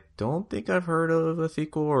 and I don't think I've heard of a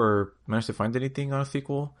sequel or managed to find anything on a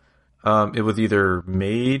sequel, it was either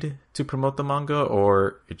made to promote the manga,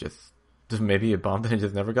 or it just maybe it bombed and it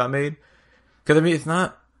just never got made. Because, I mean, it's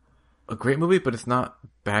not a great movie, but it's not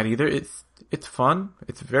bad either. It's fun.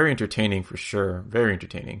 It's very entertaining for sure. Very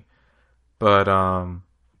entertaining. But, and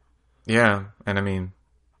I mean,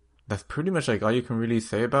 that's pretty much like all you can really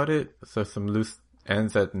say about it. So some loose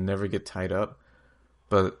ends that never get tied up.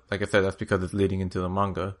 But like I said, that's because it's leading into the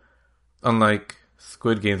manga. unlike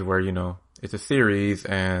Squid Games where, you know, it's a series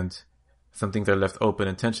and some things are left open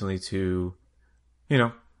intentionally to, you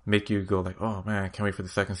know, make you go like, oh man, I can't wait for the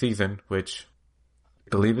second season, which I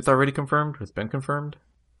believe it's already confirmed. It's been confirmed.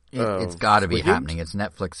 It's got to be Squid Games? happening. It's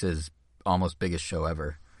Netflix's almost biggest show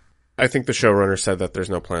ever. I think the showrunner said that there's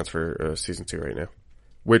no plans for season 2 right now,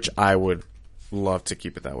 which I would love to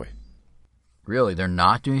keep it that way. Really, they're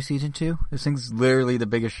not doing season 2? This thing's literally the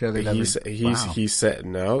biggest show they've ever. Wow. He said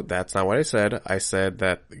no. That's not what I said. I said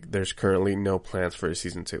that there's currently no plans for a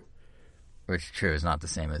season 2. Which, true, is not the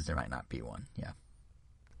same as there might not be one. Yeah.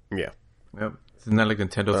 Yeah. Yep. Isn't that like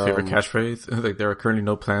Nintendo's favorite catchphrase? Like, there are currently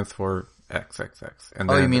no plans for XXX. And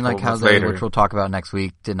Oh, then you mean a like couple how months they, later, which we'll talk about next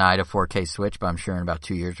week, denied a 4K Switch, but I'm sure in about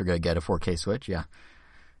 2 years we're going to get a 4K Switch? Yeah.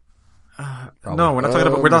 no, we're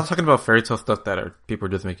not talking about fairy tale stuff that are people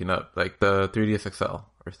are just making up, like the 3DS XL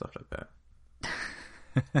or stuff like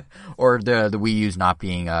that. Or the Wii U's not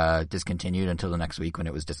being discontinued until the next week when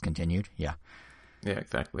it was discontinued. Yeah. Yeah,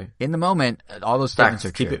 exactly. In the moment, all those statements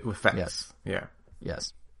Facts. are true. Keep it with facts. Yes. Yeah.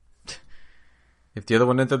 Yes. If the other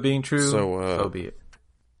one ends up being true, So, so be it.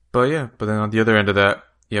 But yeah, but then on the other end of that,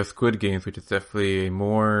 you have Squid Games, which is definitely a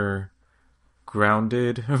more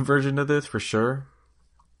grounded version of this for sure.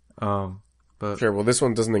 But Sure. Well, this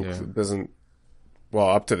one doesn't. Well,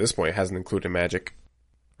 up to this point, hasn't included magic.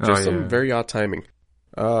 Just some very odd timing.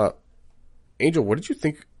 Angel, what did you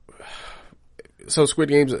think? So, Squid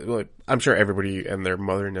Games. Like, I'm sure everybody and their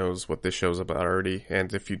mother knows what this show's about already.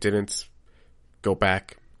 And if you didn't, go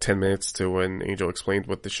back 10 minutes to when Angel explained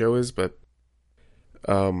what the show is. But,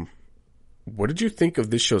 what did you think of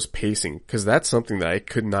this show's pacing? Because that's something that I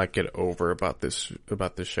could not get over about this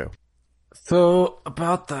show. So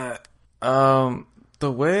about that,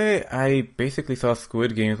 the way I basically saw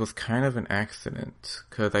Squid Games was kind of an accident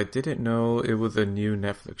because I didn't know it was a new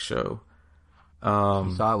Netflix show.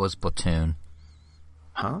 You saw it was Platoon.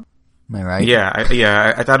 Huh? Am I right? Yeah,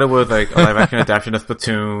 I thought it was like a live action adaptation of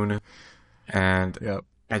Splatoon, and Yep.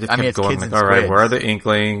 I just I mean, kept it's going kids like, and all right, squids. where are the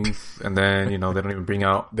Inklings? And then, you know, they don't even bring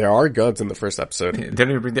out, There are guns in the first episode. they don't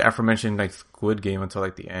even bring the aforementioned like Squid Game until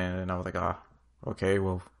like the end, and I was like, okay,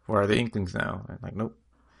 well, where are the Inklings now? And like, nope.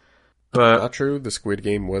 But Not true. The Squid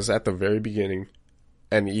Game was at the very beginning,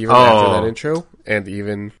 and even after that intro, and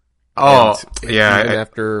even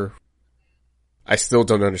after, I still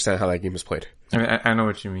don't understand how that game is played. I mean, I know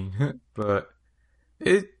what you mean, but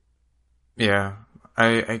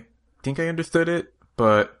I think I understood it,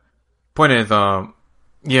 but point is,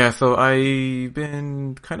 so I've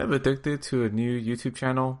been kind of addicted to a new YouTube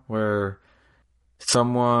channel where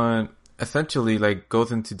someone essentially like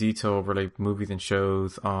goes into detail over like movies and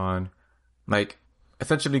shows on like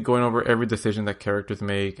essentially going over every decision that characters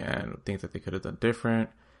make and things that they could have done different.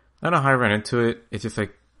 I don't know how I ran into it. It's just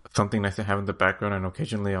like something nice to have in the background, and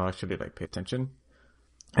occasionally I'll actually like pay attention.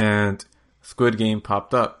 And Squid Game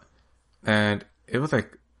popped up, and it was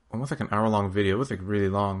like almost like an hour-long video. It was like really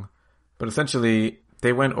long, but essentially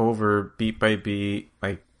they went over beat by beat,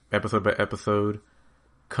 like episode by episode,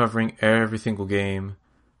 covering every single game.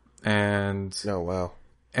 And Oh, wow.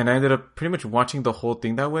 and I ended up pretty much watching the whole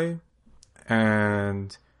thing that way.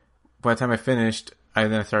 And by the time I finished,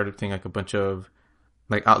 I started seeing like a bunch of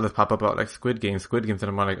like outlets pop up about like Squid Games, and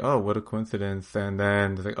I'm like, oh, what a coincidence. And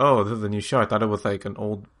then it's like, oh, this is a new show. I thought it was like an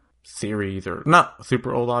old series, or not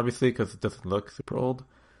super old, obviously, because it doesn't look super old.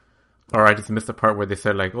 Or I just missed the part where they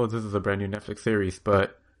said like, oh, this is a brand new Netflix series.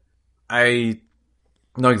 But I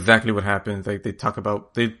know exactly what happens. Like they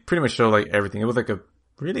pretty much show like everything. It was like a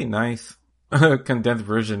really nice condensed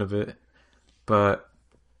version of it. But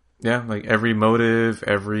yeah, like every motive,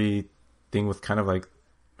 everything was kind of like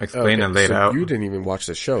explained and laid so out. You didn't even watch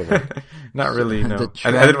the show, then. Not really, no. The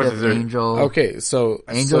I trend did watch of the Angel. Okay, so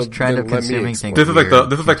Angel's trend then of let me consuming explain. things.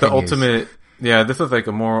 This is like the continues. ultimate. Yeah, this is like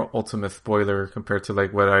a more ultimate spoiler compared to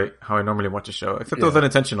like how I normally watch a show. Except it was Yeah.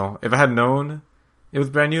 unintentional. If I had known it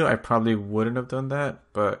was brand new, I probably wouldn't have done that.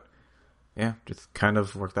 But yeah, just kind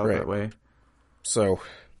of worked out Right. that way. So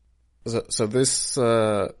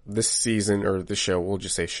this season, or the show, we'll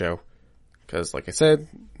just say show, because like I said,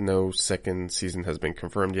 no second season has been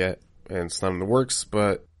confirmed yet, and it's not in the works.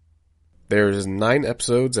 But there's 9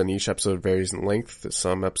 episodes, and each episode varies in length.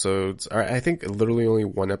 Some episodes, I think, literally only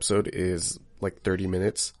one episode is like 30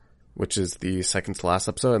 minutes, which is the second to last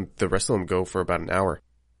episode, and the rest of them go for about an hour.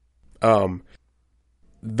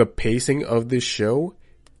 The pacing of this show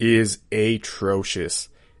is atrocious.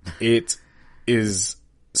 It is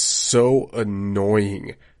so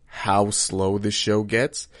annoying how slow this show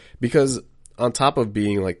gets, because on top of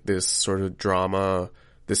being like this sort of drama,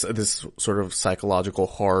 this sort of psychological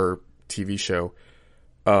horror TV show,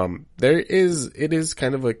 It is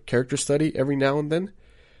kind of a character study every now and then,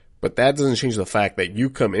 but that doesn't change the fact that you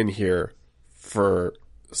come in here for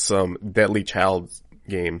some Deadly Child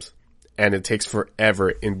games, and it takes forever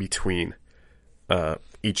in between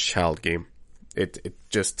each child game. It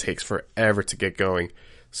just takes forever to get going.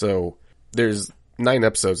 So there's 9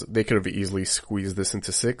 episodes. They could have easily squeezed this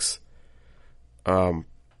into 6.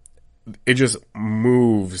 It just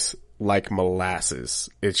moves like molasses.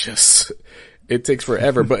 It takes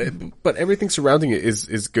forever, but everything surrounding it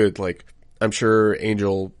is good. Like, I'm sure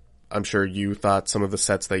Angel, you thought some of the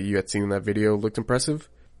sets that you had seen in that video looked impressive,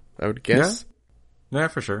 I would guess. Yeah,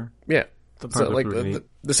 for sure. Yeah. So, like,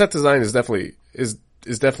 the set design is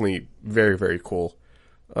definitely very, very cool.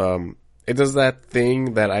 It does that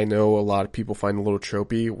thing that I know a lot of people find a little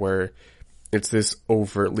tropey, where it's this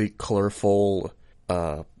overtly colorful,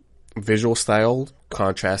 visual style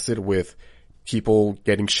contrasted with people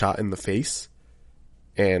getting shot in the face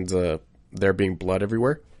and, there being blood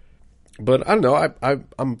everywhere. But I don't know,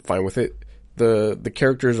 I'm fine with it. The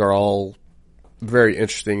characters are all very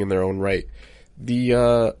interesting in their own right.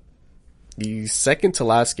 The second to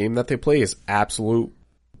last game that they play is absolute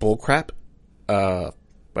bullcrap.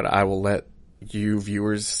 But I will let you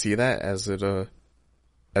viewers see that as it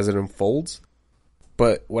unfolds.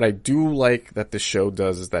 But what I do like that this show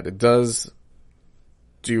does is that it does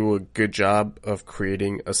do a good job of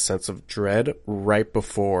creating a sense of dread right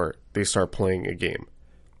before they start playing a game.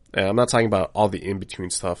 And I'm not talking about all the in-between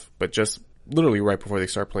stuff, but just literally right before they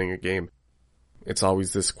start playing a game. It's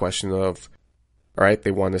always this question of, alright,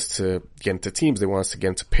 they want us to get into teams, they want us to get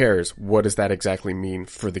into pairs. What does that exactly mean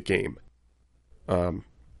for the game? And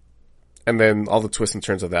then all the twists and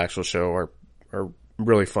turns of the actual show are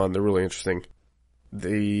really fun. They're really interesting.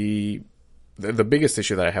 The biggest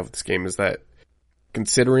issue that I have with this game is that,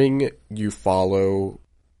 considering you follow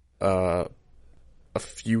a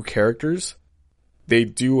few characters, they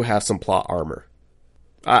do have some plot armor.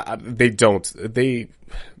 They don't.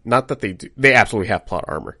 Not that they do. They absolutely have plot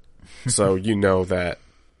armor. So you know that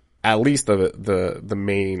at least the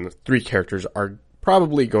main 3 characters are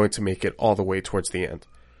probably going to make it all the way towards the end.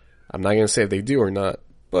 I'm not going to say if they do or not,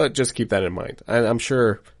 but just keep that in mind. And I'm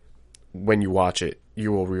sure when you watch it,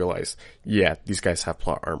 you will realize, yeah, these guys have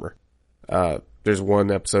plot armor. There's one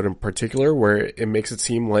episode in particular where it makes it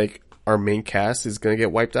seem like our main cast is going to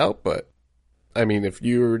get wiped out, but I mean, if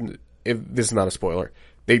this is not a spoiler,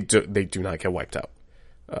 they do not get wiped out.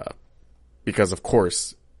 Because of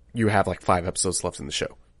course, you have like 5 episodes left in the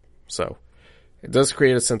show. So, it does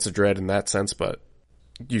create a sense of dread in that sense, but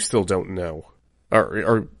you still don't know.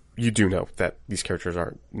 Or you do know that these characters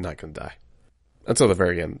are not going to die. Until the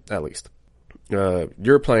very end, at least.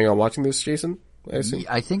 You're planning on watching this, Jason? I assume?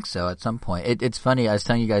 I think so, at some point. It's funny, I was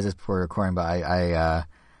telling you guys this before recording, but I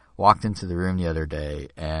walked into the room the other day,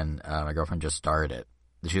 and my girlfriend just started it.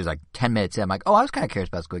 She was like 10 minutes in. I'm like, oh, I was kind of curious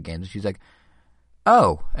about Squid Games. She's like,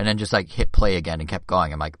 oh, and then just like hit play again and kept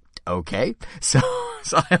going. I'm like, okay. So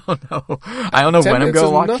I don't know. I don't know when I'm going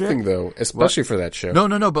to watch nothing, though, especially for that show.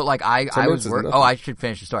 No, but like I was I should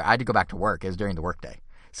finish the story. I had to go back to work. It was during the work day.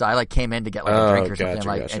 So I like came in to get like a drink or something,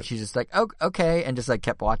 like, and she's just like, "Oh, okay," and just like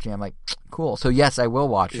kept watching. I'm like, "Cool." So yes, I will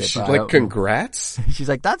watch it. She's like, "Congrats." She's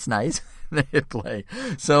like, "That's nice." They hit play.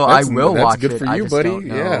 So I will watch it. That's good for you, I just buddy. don't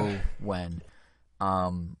know when.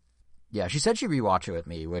 Yeah, she said she'd rewatch it with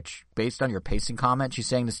me, which, based on your pacing comment, she's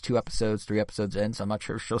saying this 3 episodes in, so I'm not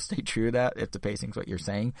sure if she'll stay true to that, if the pacing's what you're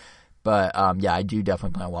saying. But, yeah, I do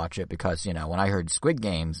definitely plan to watch it because, you know, when I heard Squid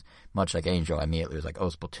Games, much like Angel, I immediately was like, oh,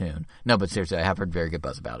 Splatoon. No, but seriously, I have heard very good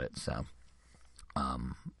buzz about it, so.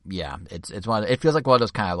 Yeah, it's it feels like one of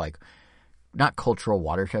those kind of like, not cultural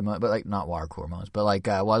watershed moments, but like, not water cooler moments, but like,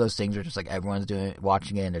 one of those things where just like everyone's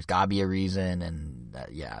watching it and there's gotta be a reason, and,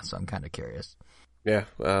 yeah, so I'm kind of curious. Yeah,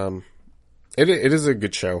 it is a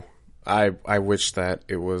good show. I wish that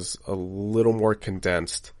it was a little more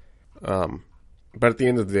condensed. But at the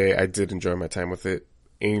end of the day, I did enjoy my time with it.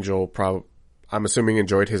 Angel I'm assuming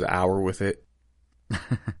enjoyed his hour with it.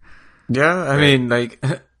 Yeah, I mean, like,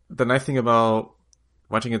 the nice thing about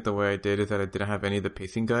watching it the way I did is that I didn't have any of the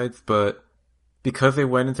pacing guides, but because they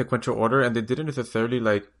went in sequential order and they didn't necessarily,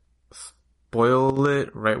 like, spoil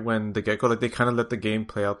it right when the get-go, like, they kind of let the game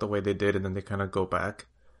play out the way they did, and then they kind of go back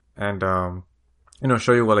and, you know,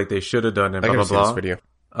 show you what, like, they should have done and blah, blah, blah. This video.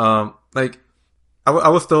 Like, I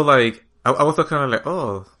was still, like, I was still kind of like,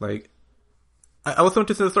 oh, like, I was so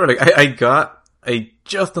interested in the story. Like, I got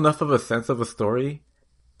just enough of a sense of a story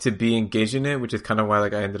to be engaged in it, which is kind of why,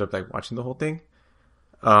 like, I ended up, like, watching the whole thing.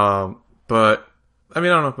 But, I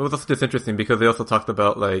mean, I don't know. It was also just interesting because they also talked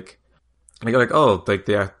about, like, oh, like,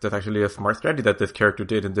 that's actually a smart strategy that this character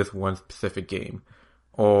did in this one specific game.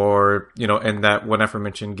 or, you know, and that one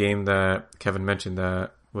aforementioned game that Kevin mentioned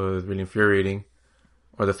that was really infuriating,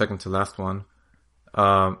 or the second to last one.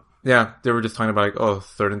 Yeah, they were just talking about like, oh,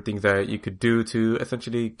 certain things that you could do to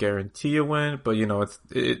essentially guarantee a win, but you know,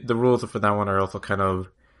 the rules for that one are also kind of,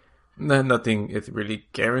 nothing is really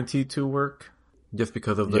guaranteed to work just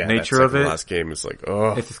because of the nature of it. Last game is like,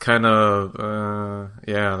 oh, it's just kind of,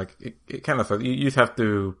 like it kind of sucks. You just have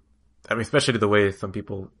to, I mean, especially the way some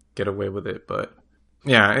people get away with it, but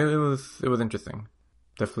yeah, it was interesting.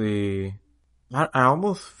 Definitely, I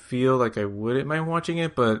almost feel like I wouldn't mind watching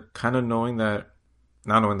it, but kind of knowing that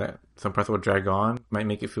some parts will drag on might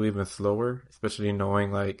make it feel even slower, especially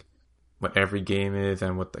knowing like what every game is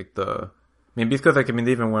and what like maybe it's because like, I mean,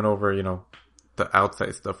 they even went over, you know, the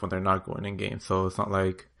outside stuff when they're not going in game. So it's not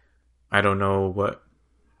like I don't know what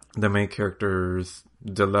the main character's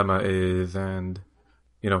dilemma is and,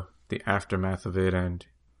 you know, the aftermath of it and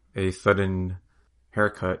a sudden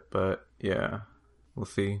haircut. But yeah, we'll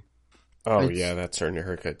see. Oh, yeah, that certain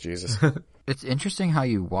haircut, Jesus. It's interesting how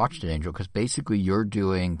you watched it, Angel, because basically you're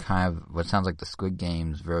doing kind of what sounds like the Squid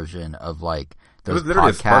Games version of like those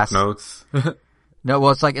podcasts. Spark Notes. No,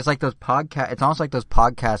 well, it's like those podcasts. It's almost like those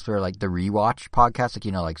podcasts where like the rewatch podcasts, like,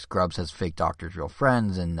 you know, like Scrubs has Fake Doctors, Real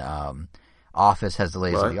Friends, and Office has the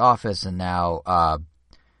latest of The Office, and now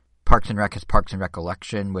Parks and Rec has Parks and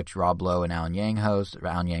Recollection, which Rob Lowe and Alan Yang host.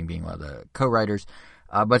 Alan Yang being one of the co-writers.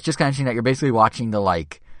 But it's just kind of interesting that you're basically watching the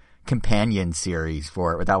like companion series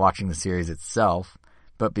for it without watching the series itself.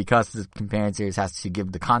 But because the companion series has to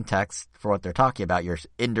give the context for what they're talking about, you're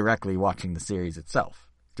indirectly watching the series itself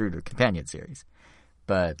through the companion series.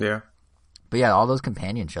 But yeah, all those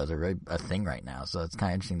companion shows are really a thing right now. So it's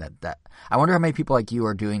kind of interesting that I wonder how many people like you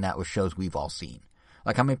are doing that with shows we've all seen.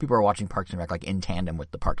 Like how many people are watching Parks and Rec like in tandem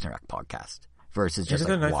with the Parks and Rec podcast versus just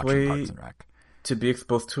like watching Parks and Rec. To be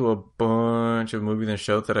exposed to a bunch of movies and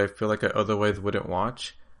shows that I feel like I otherwise wouldn't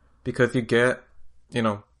watch, because you get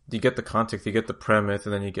the context, you get the premise,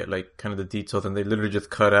 and then you get like kind of the details, and they literally just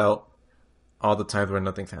cut out all the times where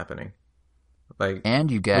nothing's happening. Like, and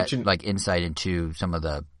you get like insight into some of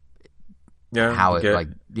the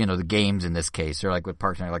the games in this case, or like with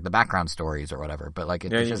Parks and Rec, like the background stories or whatever. But like, you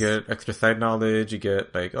get extra side knowledge. You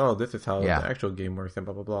get like, oh, this is how the actual game works, and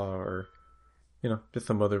blah blah blah, or you know, just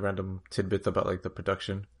some other random tidbits about like the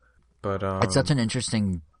production. But it's such an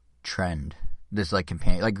interesting trend. This like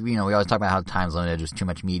companion, like, you know, we always talk about how time's limited, there's too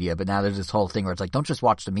much media, but now there's this whole thing where it's like, don't just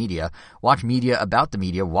watch the media, watch media about the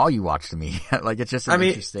media while you watch the media. Like, it's just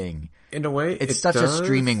interesting. In a way, it's such a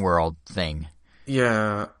streaming world thing.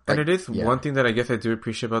 Yeah, and it is one thing that I guess I do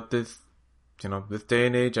appreciate about this, you know, this day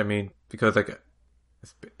and age. I mean, because like,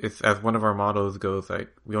 it's as one of our mottos goes, like,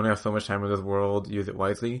 we only have so much time in this world, use it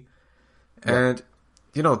wisely. And,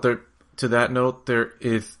 you know, to that note, there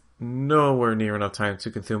is nowhere near enough time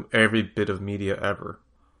to consume every bit of media ever.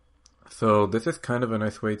 So this is kind of a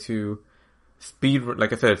nice way to speed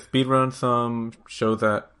run some shows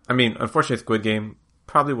that, I mean, unfortunately Squid Game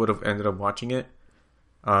probably would have ended up watching it.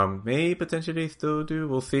 May potentially still do,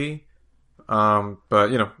 we'll see.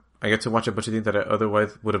 But, you know, I get to watch a bunch of things that I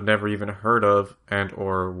otherwise would have never even heard of and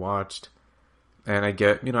or watched. And I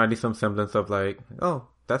get, you know, at least some semblance of like, oh,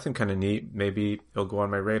 that seemed kind of neat. Maybe it'll go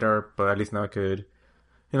on my radar, but at least now I could,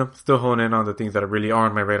 you know, still hone in on the things that really are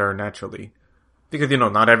on my radar naturally. Because, you know,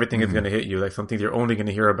 not everything is going to hit you. Like, some things you're only going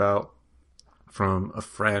to hear about from a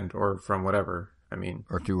friend or from whatever. I mean,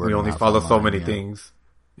 we only follow so many things.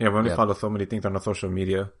 Yeah, we only follow so many things on the social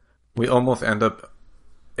media. We almost end up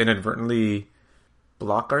inadvertently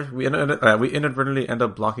we inadvertently end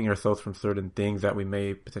up blocking ourselves from certain things that we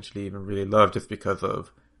may potentially even really love just because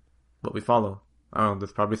of what we follow. I don't know,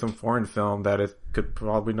 there's probably some foreign film that could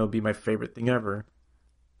probably be my favorite thing ever.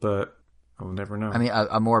 But I'll never know. I mean,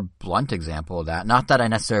 a more blunt example of that, not that I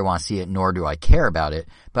necessarily want to see it, nor do I care about it,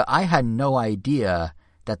 but I had no idea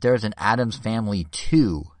that there's an Addams Family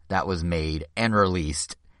 2 that was made and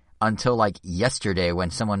released until like yesterday when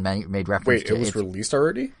someone made reference to it. Wait, it was released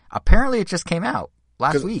already? Apparently it just came out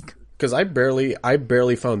last week. Because I barely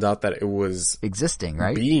found out that it was existing,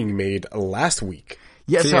 right? Being made last week.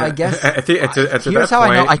 Yeah, so I guess I think at here's that how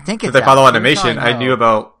point, I know. I think it's I follow animation. I knew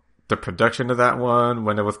about the production of that one,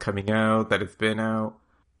 when it was coming out, that it's been out.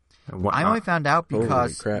 I only found out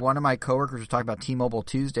because one of my coworkers was talking about T-Mobile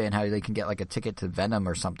Tuesday and how they can get like a ticket to Venom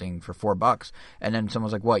or something for $4. And then someone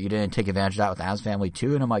was like, what, you didn't take advantage of that with Addams Family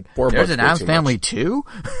 2? And I'm like, there's an Addams Family 2?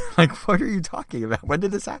 Like, what are you talking about? When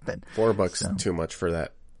did this happen? $4 too much for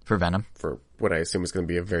that. For Venom? For what I assume is going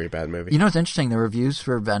to be a very bad movie. You know what's interesting? The reviews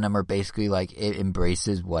for Venom are basically like, it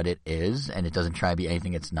embraces what it is, and it doesn't try to be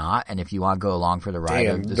anything it's not. And if you want to go along for the ride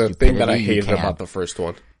of the thing that I hated about the first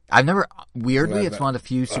one. I've never, weirdly, it's one of the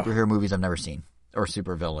few superhero movies I've never seen. Or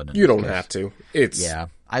supervillain. You don't have to. Yeah.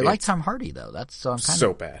 I like Tom Hardy, though. So I'm kind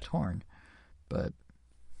so of bad. torn. But,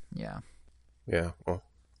 yeah. Yeah, well.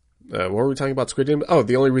 What were we talking about? Squid Games? Oh,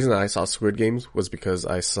 the only reason I saw Squid Games was because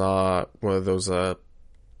I saw one of those, what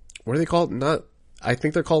are they called? I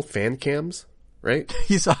think they're called fan cams, right?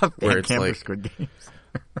 You saw a Where fan it's cam like- for Squid Games?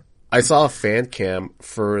 I saw a fan cam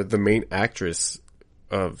for the main actress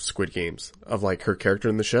of Squid Games, of like her character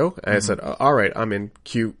in the show. And I said, all right, I'm in.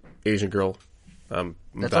 Cute Asian girl. I'm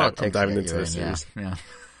diving to into get you this in, series. Yeah.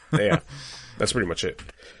 Yeah, that's pretty much it.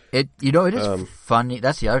 It is funny.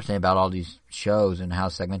 That's the other thing about all these shows and how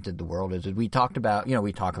segmented the world is. We talked about,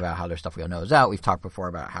 we talk about how there's stuff we don't know is out. We've talked before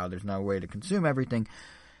about how there's no way to consume everything.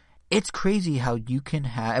 It's crazy how you can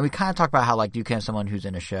have, and we kind of talk about how like you can have someone who's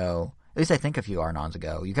in a show. At least I think a few Arnons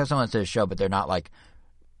ago. You can have someone that's in a show, but they're not like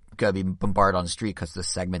gonna be bombarded on the street because the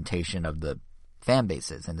segmentation of the fan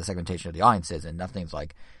bases and the segmentation of the audiences, and nothing's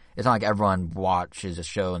like. It's not like everyone watches a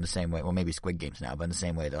show in the same way. Well, maybe Squid Games now, but in the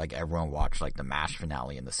same way that like everyone watched like the MASH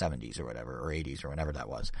finale in the 70s or whatever, or 80s or whenever that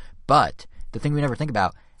was. But the thing we never think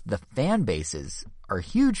about, the fan bases are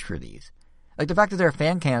huge for these. Like the fact that there are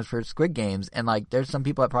fan cams for Squid Games, and like there's some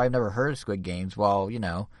people that probably have never heard of Squid Games. Well, in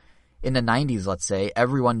the 90s, let's say,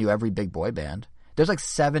 everyone knew every big boy band. There's like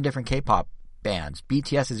 7 different K-pop bands.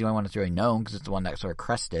 BTS is the only one that's really known because it's the one that sort of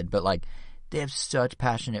crested, but like they have such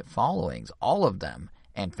passionate followings, all of them.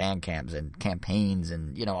 And fan cams and campaigns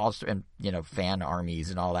and, also, and, fan armies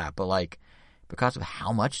and all that. But like, because of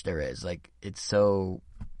how much there is, like, it's so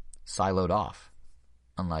siloed off.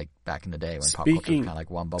 Unlike back in the day when pop culture was kind of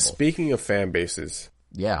like one bubble. Speaking of fan bases.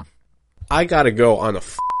 Yeah. I gotta go on a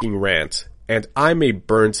fucking rant. And I may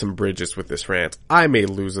burn some bridges with this rant. I may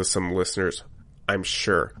lose us some listeners. I'm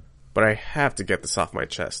sure. But I have to get this off my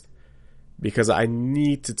chest. Because I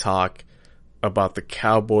need to talk about the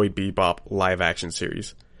Cowboy Bebop live action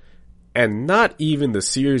series. And not even the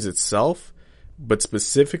series itself, but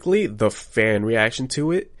specifically the fan reaction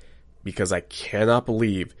to it, because I cannot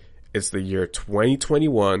believe it's the year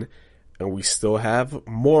 2021 and we still have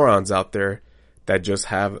morons out there that just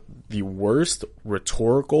have the worst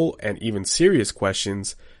rhetorical and even serious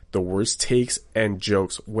questions, the worst takes and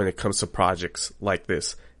jokes when it comes to projects like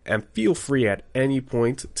this. And feel free at any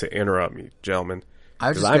point to interrupt me, gentlemen.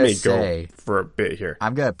 Because I may go for a bit here.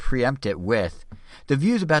 I'm going to preempt it with the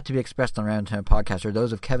views about to be expressed on Random Nintendo Podcast are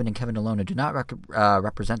those of Kevin and Kevin alone and do not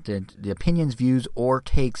represent the opinions, views, or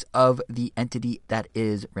takes of the entity that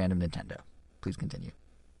is Random Nintendo. Please continue.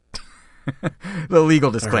 The legal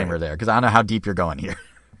disclaimer there, because I don't know how deep you're going here.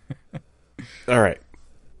 All right.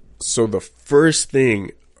 So the first thing...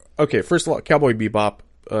 Okay, first of all, Cowboy Bebop,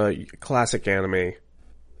 classic anime.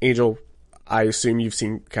 Angel, I assume you've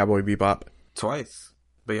seen Cowboy Bebop? Twice.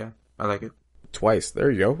 But yeah, I like it. Twice.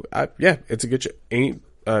 There you go. Yeah, it's a good show.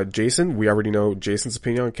 Jason, we already know Jason's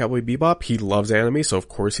opinion on Cowboy Bebop. He loves anime, so of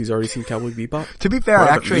course he's already seen Cowboy Bebop. To be fair, I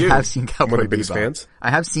actually have seen Cowboy Bebop. One of the biggest fans?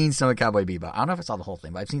 I have seen some of Cowboy Bebop. I don't know if I saw the whole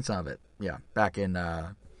thing, but I've seen some of it. Yeah, back in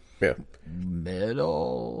high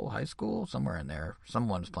school, somewhere in there.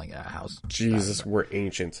 Someone was playing it at a house. Jesus, we're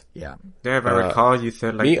ancient. Yeah. Yeah, if I recall, you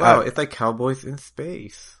said like, wow, it's like cowboys in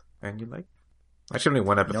space. And you're like, actually only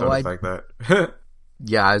one episode was like that.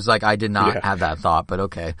 Yeah, I was like, I did not have that thought, but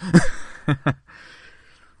okay. But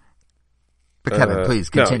Kevin, please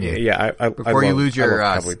continue. Before you lose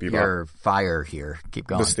your fire here, keep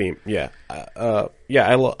going. The steam, yeah. I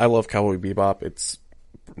love Cowboy Bebop. It's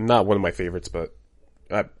not one of my favorites, but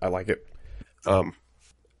I like it.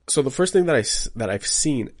 So the first thing that I've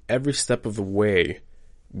seen every step of the way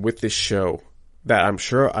with this show, that I'm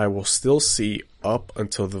sure I will still see up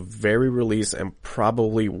until the very release and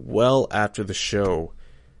probably well after the show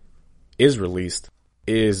is released,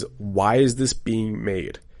 is why is this being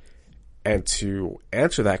made? And to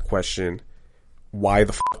answer that question, why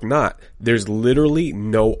the fuck not? There's literally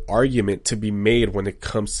no argument to be made when it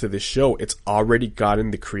comes to this show. It's already gotten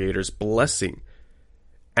the creator's blessing.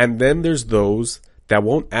 And then there's those that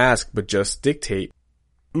won't ask but just dictate,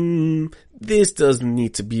 this doesn't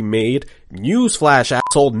need to be made. Newsflash,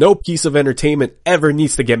 asshole, no piece of entertainment ever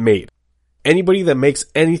needs to get made. Anybody that makes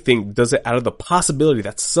anything does it out of the possibility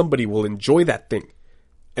that somebody will enjoy that thing.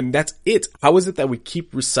 And that's it. How is it that we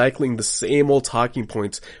keep recycling the same old talking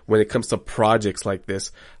points when it comes to projects like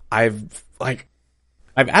this? I've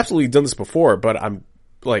absolutely done this before, but I'm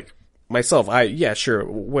like myself. Sure.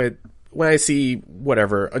 When I see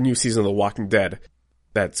whatever, a new season of The Walking Dead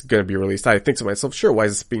that's going to be released, I think to myself, sure, why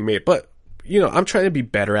is this being made? But, I'm trying to be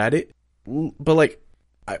better at it. But like,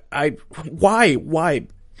 why?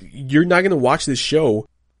 You're not going to watch this show.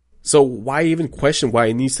 So why even question why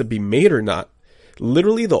it needs to be made or not?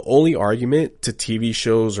 literally the only argument to TV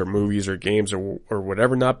shows or movies or games or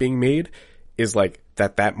whatever not being made is like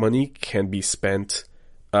that money can be spent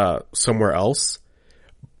somewhere else.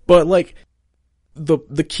 But like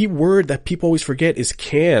the key word that people always forget is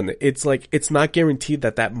can. It's like it's not guaranteed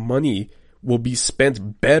that money will be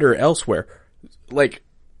spent better elsewhere. Like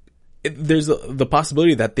there's the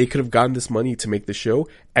possibility that they could have gotten this money to make the show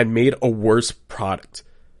and made a worse product.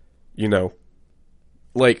 You know,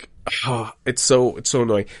 like it's so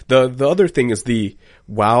annoying. The other thing is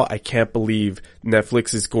wow, I can't believe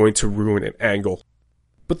Netflix is going to ruin an angle.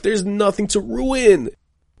 But there's nothing to ruin.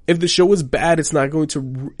 If the show is bad, it's not going to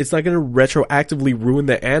retroactively ruin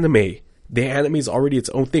the anime. The anime is already its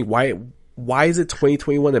own thing. Why is it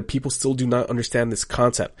 2021 and people still do not understand this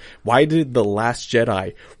concept? Why did The Last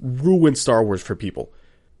Jedi ruin Star Wars for people?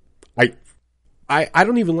 I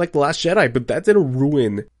don't even like The Last Jedi, but that didn't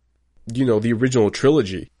ruin, you know, the original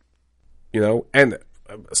trilogy. You know, and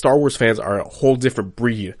Star Wars fans are a whole different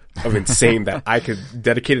breed of insane that I could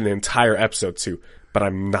dedicate an entire episode to, but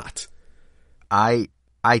I'm not.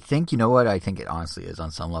 I think, you know what I think it honestly is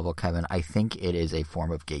on some level, Kevin? I think it is a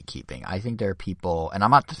form of gatekeeping. I think there are people, and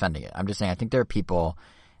I'm not defending it, I'm just saying I think there are people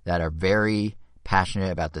that are very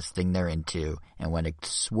passionate about this thing they're into, and when it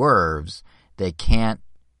swerves, they can't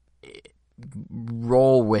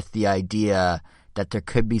roll with the idea that there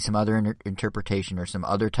could be some other interpretation or some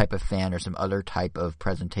other type of fan or some other type of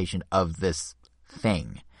presentation of this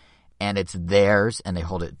thing. And it's theirs, and they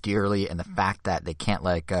hold it dearly, and the fact that they can't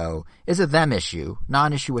let it go is a them issue, not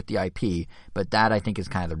an issue with the IP, but that I think is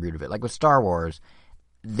kind of the root of it. Like with Star Wars,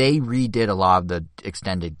 they redid a lot of the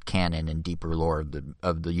extended canon and deeper lore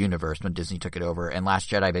of the universe when Disney took it over, and Last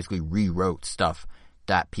Jedi basically rewrote stuff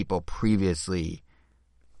that people previously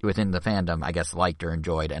within the fandom, I guess, liked or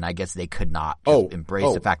enjoyed, and I guess they could not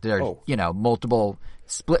embrace the fact that there's, you know, multiple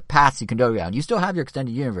split paths you can go down. You still have your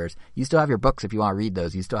extended universe. You still have your books if you want to read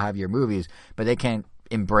those. You still have your movies, but they can't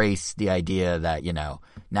embrace the idea that, you know,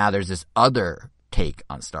 now there's this other take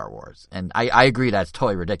on Star Wars. And I agree that's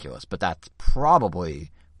totally ridiculous, but that's probably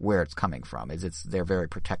where it's coming from, is they're very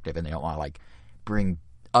protective and they don't want to, like, bring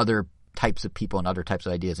other types of people and other types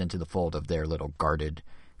of ideas into the fold of their little guarded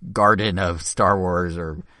garden of Star Wars,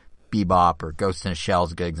 or Bebop, or Ghost in a Shell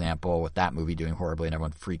is a good example, with that movie doing horribly and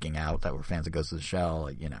everyone freaking out that were fans of Ghost in the Shell,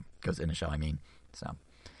 like, you know, Ghost in a Shell, I mean. So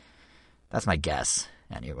that's my guess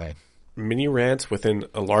anyway. Mini rant within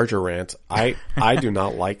a larger rant. I do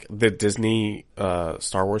not like the Disney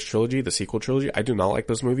Star Wars trilogy, the sequel trilogy. I do not like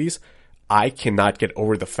those movies. I cannot get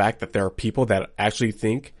over the fact that there are people that actually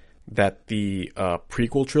think that the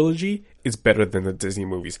prequel trilogy is better than the Disney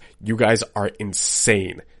movies. You guys are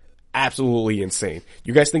insane. Absolutely insane.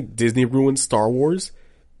 You guys think Disney ruined Star Wars?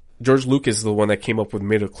 George Lucas is the one that came up with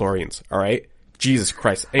midichlorians, alright? Jesus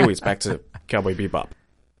Christ. Anyways, back to Cowboy Bebop.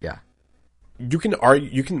 Yeah. You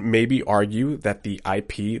can maybe argue that the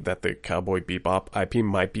IP, that the Cowboy Bebop IP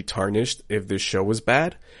might be tarnished if this show was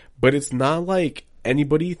bad, but it's not like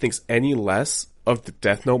anybody thinks any less of the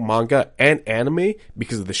Death Note manga and anime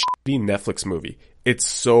because of the shitty Netflix movie. It's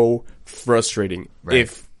so frustrating. Right.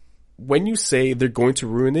 When you say they're going to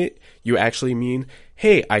ruin it, you actually mean,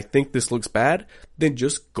 hey, I think this looks bad, then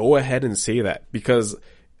just go ahead and say that, because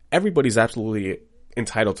everybo's absolutely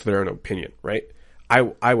entitled to their own opinion, right?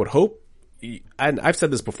 I would hope, and I've said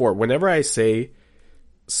this before, whenever I say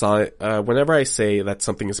that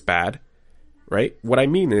something is bad, right? What I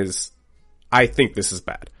mean is, I think this is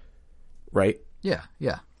bad, right? Yeah.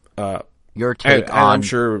 Your take on, I'm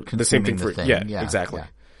sure the same thing for,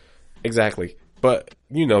 exactly. But,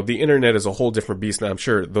 you know, the internet is a whole different beast, and I'm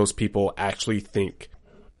sure those people actually think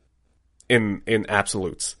in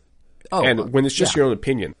absolutes. And when it's just your own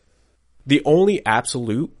opinion, the only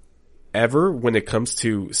absolute ever when it comes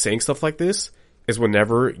to saying stuff like this is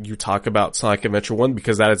whenever you talk about Sonic Adventure 1,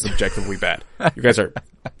 because that is objectively bad. You guys are,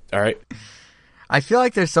 alright? I feel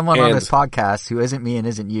like there's someone on this podcast who isn't me and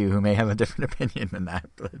isn't you who may have a different opinion than that.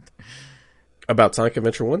 But about Sonic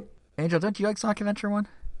Adventure 1? Angel, don't you like Sonic Adventure 1?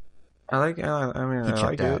 I like it.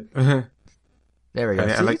 There we go.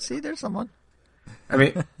 I mean, see, there's someone. I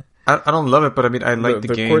mean, I don't love it, but I mean, I like the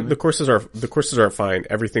game. The courses are fine.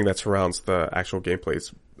 Everything that surrounds the actual gameplay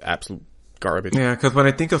is absolute garbage. Yeah, because when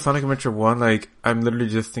I think of Sonic Adventure 1, like, I'm literally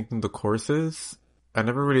just thinking the courses. I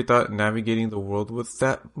never really thought navigating the world was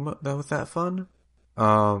that fun.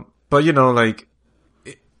 But you know, like,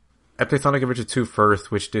 I played Sonic Adventure 2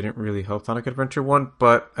 first, which didn't really help Sonic Adventure 1,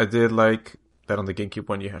 but I did like that on the GameCube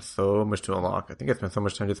one. You have so much to unlock. I think I spent so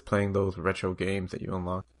much time just playing those retro games that you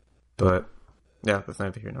unlock. But yeah, that's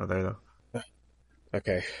neither here nor there though.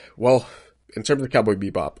 Okay. Well, in terms of Cowboy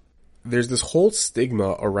Bebop, there's this whole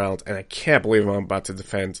stigma around, and I can't believe I'm about to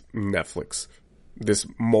defend Netflix. This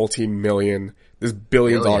this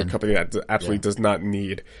billion-dollar company that absolutely does not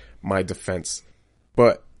need my defense.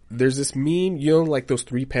 But there's this meme, like those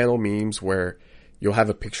 3-panel memes where you'll have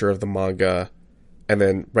a picture of the manga, and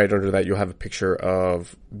then right under that you'll have a picture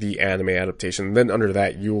of the anime adaptation. And then under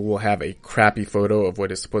that you will have a crappy photo of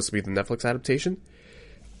what is supposed to be the Netflix adaptation.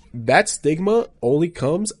 That stigma only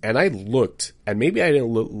comes, and I looked, and maybe I didn't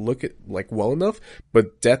look at well enough,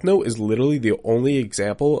 but Death Note is literally the only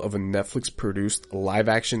example of a Netflix produced live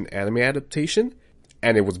action anime adaptation,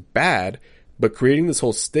 and it was bad, but creating this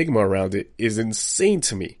whole stigma around it is insane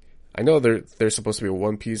to me. I know there's supposed to be a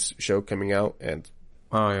One Piece show coming out, and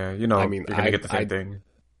oh yeah, I mean, you're gonna get the same thing.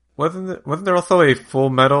 Wasn't there also a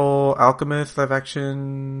Full Metal Alchemist live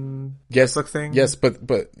action Netflix thing? Yes, but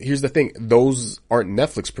here's the thing: those aren't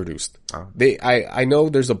Netflix produced. Oh. I know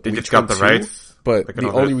there's a Bleach they just got the rights, but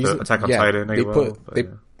the only reason Attack on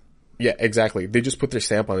Titan yeah, exactly. They just put their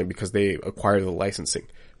stamp on it because they acquired the licensing.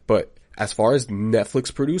 But as far as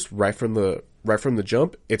Netflix produced, right from the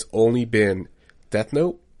jump, it's only been Death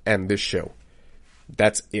Note and this show.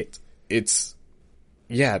 That's it. It's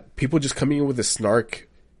people just coming in with a snark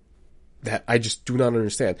that I just do not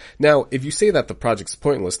understand. Now, if you say that the project's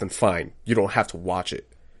pointless, then fine. You don't have to watch it.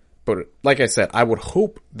 But like I said, I would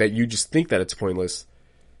hope that you just think that it's pointless.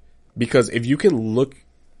 Because if you can look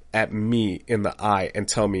at me in the eye and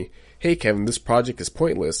tell me, hey Kevin, this project is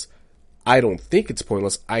pointless, I don't think it's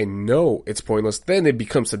pointless, I know it's pointless, then it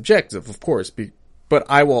becomes subjective, of course. But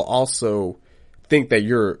I will also think that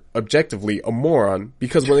you're objectively a moron,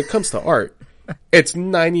 because when it comes to art, it's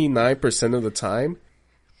 99% of the time,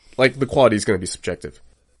 the quality is going to be subjective.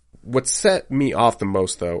 What set me off the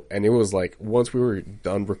most, though, and it was once we were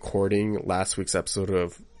done recording last week's episode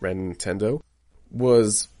of Ren Nintendo,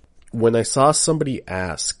 was when I saw somebody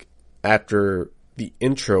ask, after the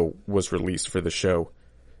intro was released for the show,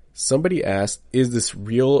 somebody asked, is this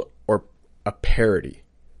real or a parody?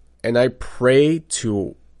 And I pray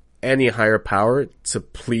to any higher power to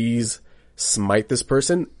please smite this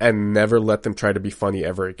person and never let them try to be funny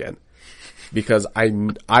ever again. Because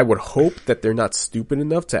I would hope that they're not stupid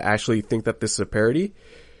enough to actually think that this is a parody,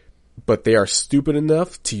 but they are stupid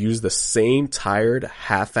enough to use the same tired,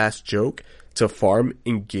 half-assed joke to farm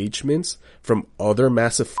engagements from other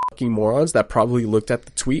massive fucking morons that probably looked at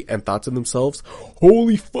the tweet and thought to themselves,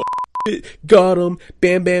 holy fuck, got him,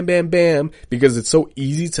 bam, bam, bam, bam, because it's so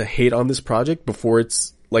easy to hate on this project before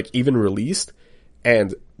it's even released,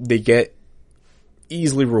 and they get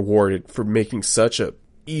easily rewarded for making such a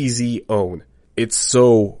easy own. It's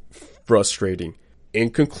so frustrating.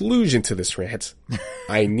 In conclusion to this rant,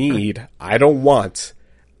 I need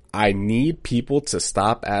people to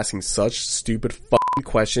stop asking such stupid fucking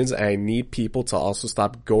questions, and I need people to also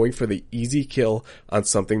stop going for the easy kill on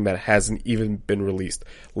something that hasn't even been released.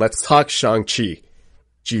 Let's talk Shang-Chi.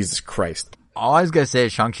 Jesus Christ. All I was going to say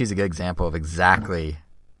is Shang-Chi's a good example of exactly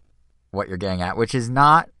what you're getting at, which is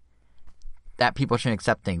not that people shouldn't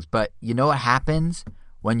accept things, but you know what happens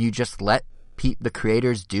when you just let the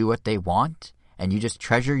creators do what they want and you just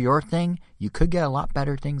treasure your thing? You could get a lot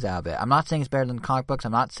better things out of it. I'm not saying it's better than comic books.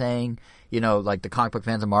 I'm not saying, the comic book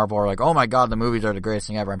fans of Marvel are like, oh my god, the movies are the greatest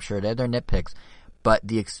thing ever. I'm sure they're nitpicks. But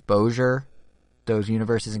the exposure those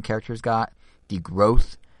universes and characters got, the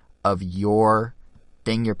growth of your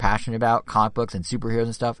thing you're passionate about, comic books and superheroes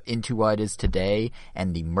and stuff, into what it is today,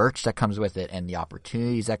 and the merch that comes with it, and the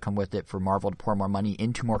opportunities that come with it for Marvel to pour more money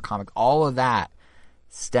into more comics, all of that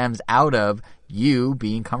stems out of you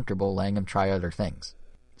being comfortable letting them try other things.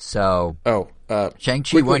 So,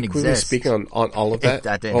 Shang-Chi wouldn't exist. Speaking on all of that.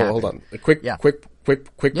 That didn't happen. Hold on. A quick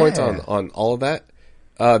points on all of that.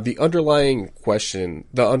 The underlying question,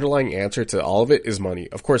 the underlying answer to all of it is money.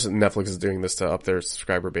 Of course, Netflix is doing this to up their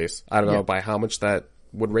subscriber base. I don't know by how much that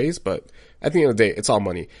would raise, but at the end of the day, it's all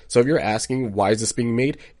money. So if you're asking, why is this being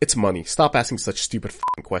made? It's money. Stop asking such stupid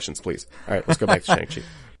fucking questions, please. All right, let's go back to Shang-Chi.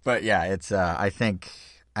 But yeah, it's, I think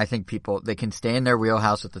people, they can stay in their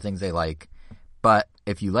wheelhouse with the things they like, but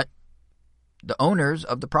if you let the owners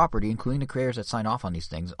of the property, including the creators that sign off on these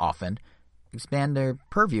things often, expand their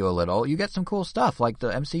purview a little, you get some cool stuff like the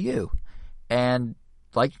MCU and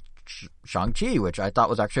like Shang-Chi, which I thought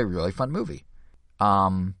was actually a really fun movie.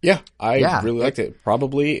 I really liked it.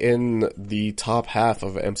 Probably in the top half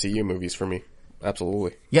of MCU movies for me.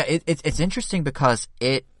 Absolutely. Yeah, it's interesting because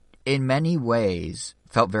it, in many ways,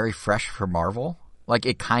 felt very fresh for Marvel. Like,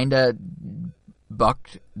 it kind of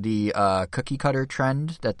bucked the cookie cutter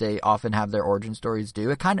trend that they often have their origin stories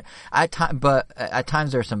do. It kind of, but at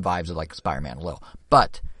times there are some vibes of like Spider-Man a little.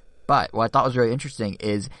 But what I thought was really interesting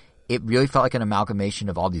is it really felt like an amalgamation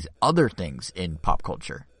of all these other things in pop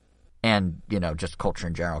culture. And, you know, just culture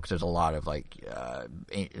in general, because there's a lot of,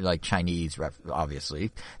 like Chinese, obviously.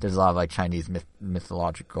 There's a lot of, like, Chinese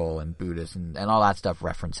mythological and Buddhist and all that stuff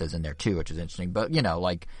references in there, too, which is interesting. But, you know,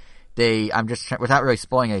 like, without really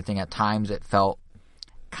spoiling anything, at times it felt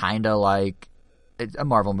kind of like a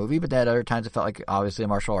Marvel movie, but then at other times it felt like, obviously, a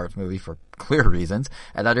martial arts movie for clear reasons.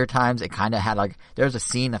 At other times, it kind of had, like, there's a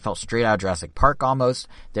scene that felt straight out of Jurassic Park almost.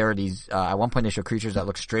 There are these, at one point they show creatures that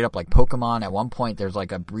look straight up like Pokemon. At one point there's,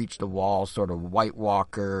 like, a breach the wall sort of White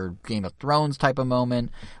Walker, Game of Thrones type of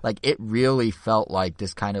moment. Like, it really felt like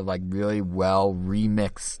this kind of, like, really well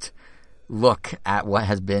remixed look at what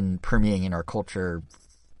has been permeating in our culture,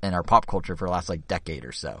 in our pop culture for the last, like, decade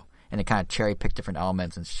or so. And it kind of cherry-picked different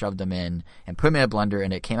elements and shoved them in and put them in a blender,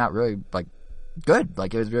 and it came out really, like, good.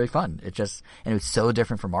 Like, it was really fun. And it was so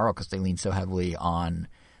different from Marvel because they leaned so heavily on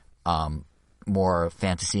more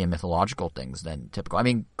fantasy and mythological things than typical. I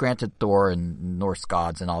mean, granted, Thor and Norse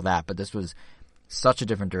gods and all that, but this was such a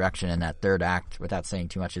different direction, and that third act, without saying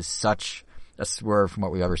too much, is such a swerve from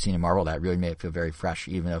what we've ever seen in Marvel that really made it feel very fresh,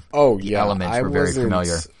 even if the elements were very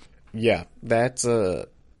familiar. Yeah, that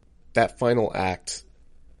final act,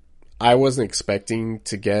 I wasn't expecting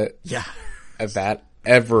to get that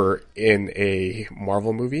ever in a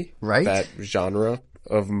Marvel movie. Right? That genre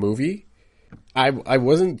of movie. I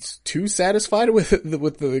wasn't too satisfied with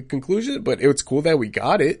the conclusion, but it was cool that we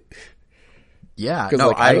got it. Yeah.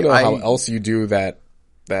 Because I don't know how else you do that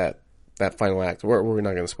final act. We're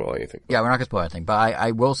not going to spoil anything. Yeah, we're not going to spoil anything. But I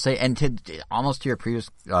will say, and almost to your previous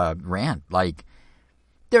rant, like,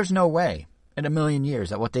 there's no way in a million years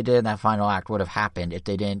that what they did in that final act would have happened if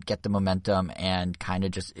they didn't get the momentum and kind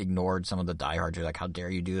of just ignored some of the diehards. You're like, how dare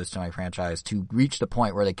you do this to my franchise, to reach the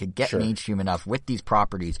point where they could get mainstream enough with these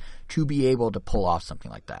properties to be able to pull off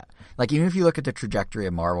something like that. Like, even if you look at the trajectory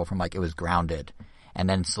of Marvel from, like, it was grounded, and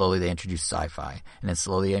then slowly they introduced sci-fi, and then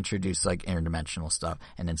slowly they introduced, like, interdimensional stuff,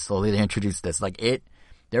 and then slowly they introduced this. Like,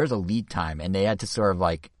 there's a lead time, and they had to sort of,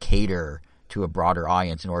 like, cater to a broader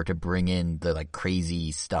audience in order to bring in the, like,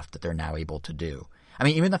 crazy stuff that they're now able to do. I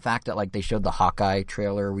mean, even the fact that, like, they showed the Hawkeye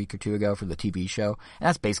trailer a week or two ago for the TV show, and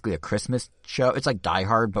that's basically a Christmas show. It's like Die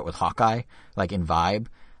Hard, but with Hawkeye, like, in vibe.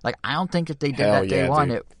 Like, I don't think if they did that day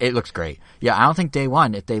one, it looks great. Yeah, I don't think day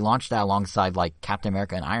one, if they launched that alongside, like, Captain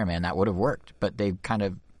America and Iron Man, that would have worked. But they've kind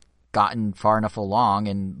of gotten far enough along,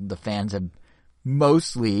 and the fans have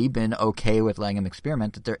mostly been okay with letting them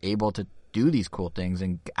experiment, that they're able to do these cool things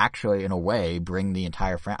and actually, in a way, bring the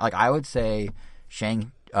entire franchise. Like, I would say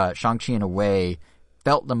Shang-Chi, in a way,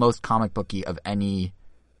 felt the most comic booky of any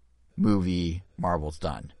movie Marvel's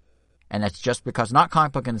done. And that's just because, not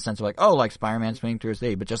comic book in the sense of, like, oh, like Spider-Man swinging through a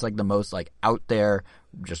city, but just, like, the most, like, out there,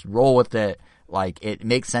 just roll with it. Like, it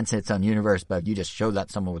makes sense in its own universe, but if you just show that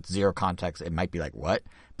to someone with zero context, it might be like, what?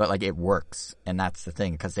 But, like, it works. And that's the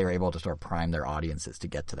thing, because they were able to sort of prime their audiences to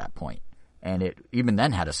get to that point. And it even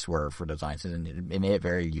then had a swerve for designs, and it made it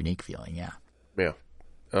very unique feeling, yeah. Yeah.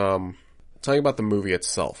 Talking about the movie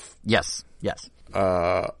itself. Yes.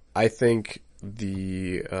 I think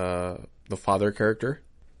the father character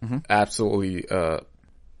absolutely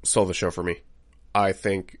stole the show for me. I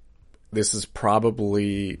think this is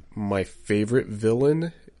probably my favorite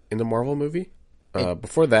villain in a Marvel movie.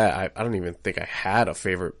 Before that, I don't even think I had a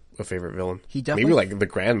favorite villain. He definitely, maybe like the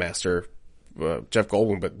Grandmaster, Jeff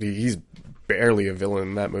Goldblum, but he's barely a villain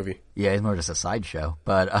in that movie. Yeah, he's more just a sideshow.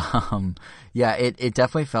 But yeah, it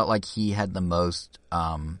definitely felt like he had the most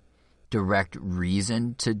direct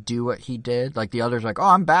reason to do what he did. Like, the others, like, oh,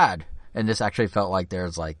 I'm bad, and this actually felt like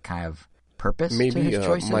there's, like, kind of purpose to his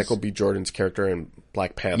choices. Michael B. Jordan's character in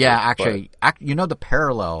Black Panther. Yeah, actually, you know the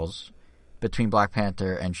parallels between Black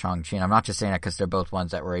Panther and Shang-Chi. And I'm not just saying that because they're both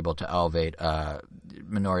ones that were able to elevate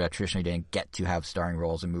minority that traditionally didn't get to have starring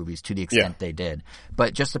roles in movies to the extent they did.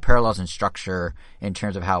 But just the parallels in structure in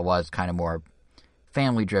terms of how it was kind of more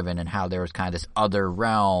family driven and how there was kind of this other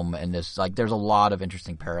realm and this, like, there's a lot of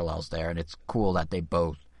interesting parallels there. And it's cool that they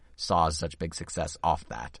both saw such big success off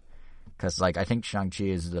that. Because, like, I think Shang-Chi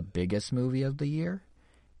is the biggest movie of the year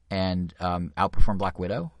and outperformed Black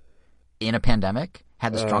Widow in a pandemic.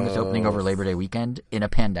 Had the strongest opening over Labor Day weekend in a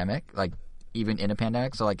pandemic, like, even in a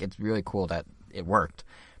pandemic. So, like, it's really cool that it worked.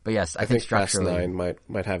 But yes, I think structurally, Fast 9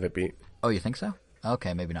 might have it beat. Oh, you think so?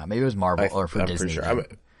 Okay, maybe not. Maybe it was Marvel or for Disney. Sure.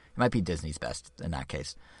 It might be Disney's best in that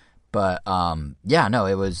case. But yeah, no,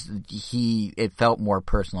 it felt more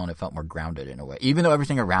personal and it felt more grounded in a way. Even though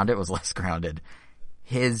everything around it was less grounded,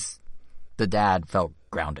 the dad felt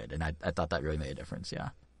grounded, and I thought that really made a difference. Yeah.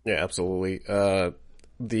 Yeah, absolutely.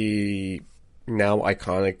 The now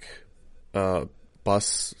iconic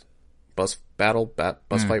bus bus battle,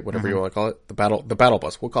 bus fight, whatever you want to call it. The battle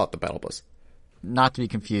bus. We'll call it the battle bus. Not to be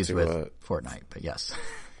confused with Fortnite, but yes.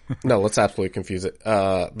 No, let's absolutely confuse it.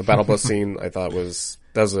 The battle bus scene I thought was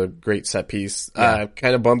a great set piece. Kind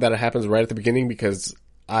of bummed that it happens right at the beginning because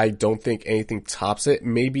I don't think anything tops it.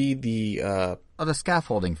 Maybe the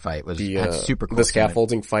scaffolding fight had super cool. The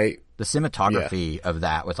scaffolding fight. The cinematography of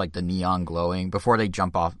that with like the neon glowing before they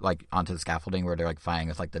jump off like onto the scaffolding where they're like fighting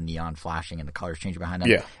with like the neon flashing and the colors changing behind them.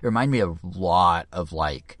 Yeah. It reminded me a lot of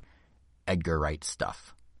like Edgar Wright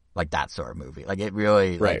stuff. Like that sort of movie. Like it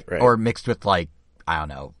really right. Or mixed with like, I don't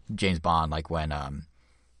know, James Bond, like when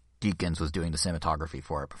Deakins was doing the cinematography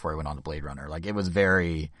for it before he went on to Blade Runner. Like it was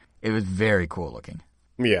very cool looking.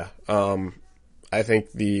 Yeah. I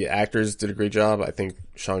think the actors did a great job. I think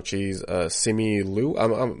Shang-Chi's Simu Liu.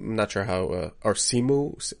 I'm not sure how or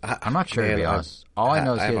Simu. I'm not sure, to be honest. All I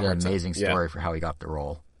know is he had an amazing story for how he got the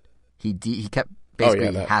role. He kept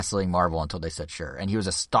basically hassling Marvel until they said sure, and he was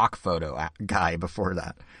a stock photo guy before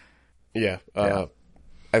that. Yeah. I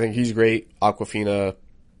think he's great. Awkwafina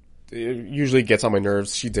usually gets on my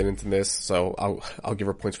nerves. She didn't in this, so I'll give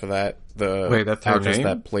her points for that. Wait, that's her actress name?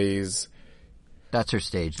 that plays. That's her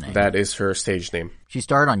stage name. That is her stage name. She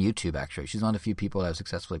started on YouTube, actually. She's one of the few people that have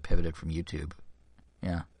successfully pivoted from YouTube.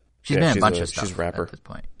 Yeah. She's been in a bunch of stuff she's a rapper. at this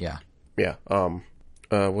point. Yeah. Yeah.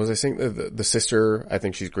 What was I saying? The sister, I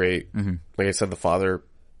think she's great. Mm-hmm. Like I said, the father,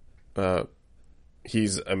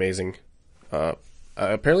 he's amazing.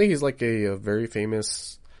 Apparently he's like a very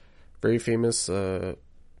famous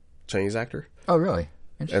Chinese actor. Oh, really?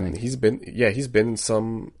 Interesting. And he's been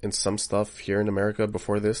in some stuff here in America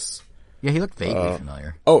before this. Yeah, he looked vaguely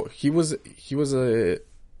familiar. Oh, he was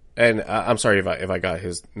and I'm sorry if I got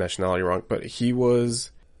his nationality wrong, but he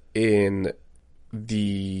was in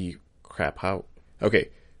The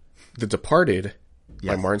Departed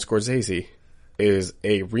by Martin Scorsese is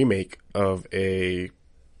a remake of an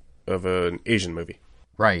Asian movie.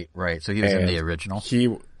 Right. So he was in the original.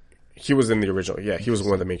 He was in the original. Yeah, he was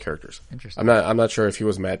one of the main characters. Interesting. I'm not sure if he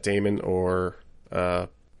was Matt Damon or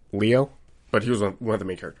Leo, but he was one of the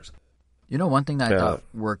main characters. You know, one thing that I thought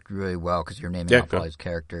worked really well, because you're naming off all these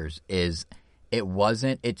characters, is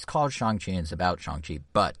it's called Shang-Chi and it's about Shang-Chi,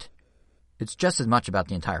 but it's just as much about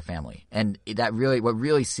the entire family. And what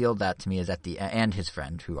really sealed that to me is and his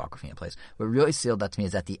friend, who Awkwafina plays, what really sealed that to me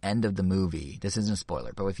is at the end of the movie, this isn't a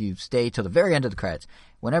spoiler, but if you stay till the very end of the credits,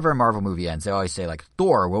 whenever a Marvel movie ends, they always say like,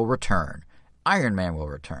 Thor will return, Iron Man will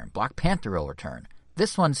return, Black Panther will return.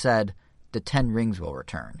 This one said, the 10 Rings will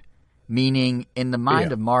return. Meaning, in the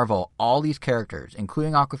mind of Marvel, all these characters,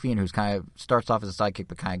 including Awkwafina, who's kind of starts off as a sidekick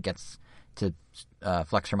but kind of gets to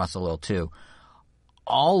flex her muscle a little too,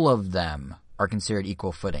 all of them are considered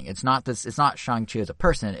equal footing. It's not Shang-Chi as a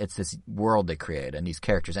person, it's this world they created and these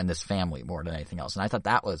characters and this family more than anything else. And I thought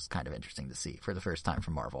that was kind of interesting to see for the first time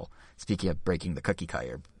from Marvel. Speaking of breaking the cookie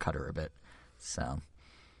cutter a bit. So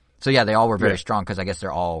yeah, they all were very strong because I guess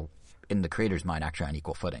they're all, in the creator's mind, actually on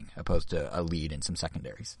equal footing, opposed to a lead and some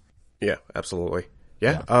secondaries. Yeah, absolutely.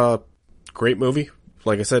 Yeah. Great movie.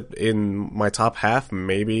 Like I said, in my top half,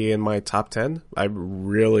 maybe in my top 10. I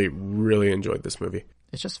really, really enjoyed this movie.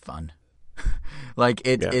 It's just fun.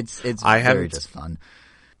 It's very just fun.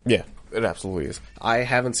 Yeah, it absolutely is. I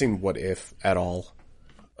haven't seen What If at all.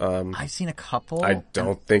 I've seen a couple. I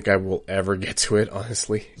don't think I will ever get to it,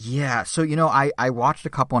 honestly. Yeah, so I watched a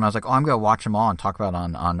couple and I was like, I'm going to watch them all and talk about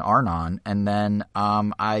it on Arnon, and then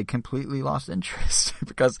I completely lost interest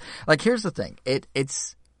because, like, here's the thing: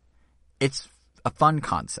 it's a fun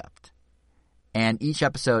concept, and each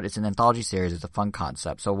episode, it's an anthology series. It's a fun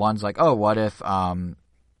concept. So one's like, oh, what if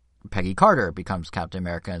Peggy Carter becomes Captain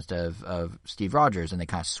America instead of Steve Rogers, and they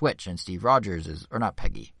kind of switch, and Steve Rogers or not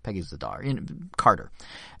Peggy's the daughter, Carter,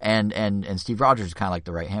 and Steve Rogers is kind of like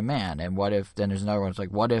the right-hand man. And what if, then there's another one, it's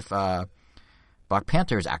like, what if Black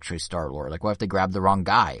Panther is actually Star-Lord? Like, what if they grab the wrong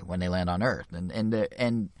guy when they land on Earth?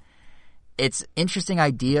 And it's interesting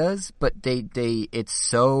ideas, but it's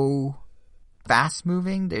so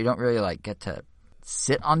fast-moving, they don't really, like, get to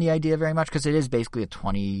sit on the idea very much because it is basically a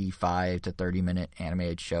 25 to 30 minute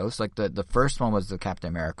animated show. So like the first one was the Captain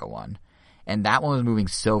America one, and that one was moving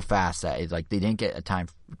so fast that it's like they didn't get a time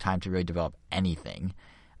to really develop anything.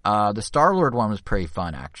 The Star-Lord one was pretty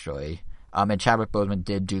fun actually. And Chadwick Boseman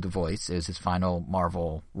did do the voice. It was his final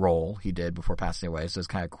Marvel role he did before passing away, so it's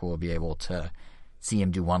kind of cool to be able to see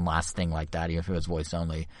him do one last thing like that, even if it was voice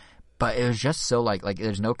only. But it was just so like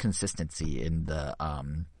there's no consistency in the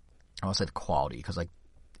I won't say the quality, because like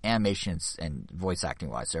animations and voice acting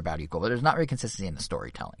wise, they're about equal, but there's not really consistency in the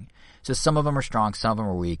storytelling. So some of them are strong, some of them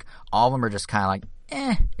are weak. All of them are just kind of like,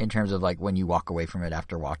 in terms of like when you walk away from it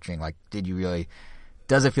after watching, like, did you really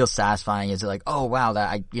does it feel satisfying? Is it like, oh wow,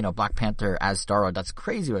 Black Panther as Star-Lord, that's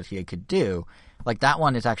crazy what he could do. Like that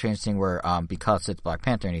one is actually interesting where, because it's Black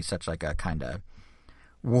Panther and he's such like a kind of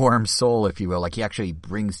warm soul, if you will, like he actually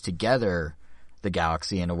brings together the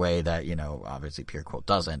galaxy in a way that, obviously Pure Quill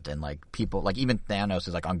doesn't. And like people, like even Thanos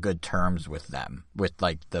is like on good terms with them, with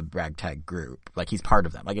like the ragtag group. Like he's part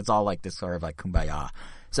of them. Like it's all like this sort of like kumbaya.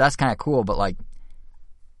 So that's kind of cool, but like,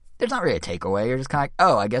 there's not really a takeaway. You're just kind of like,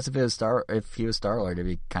 oh, I guess if he was Star-Lord, it'd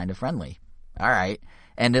be kind of friendly. All right.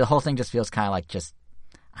 And the whole thing just feels kind of like just,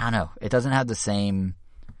 I don't know. It doesn't have the same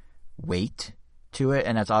weight to it.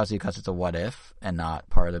 And that's obviously because it's a what if and not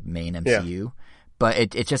part of the main MCU. Yeah. But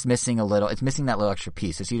it's just missing it's missing that little extra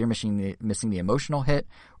piece. It's either missing the emotional hit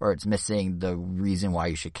or it's missing the reason why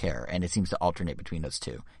you should care. And it seems to alternate between those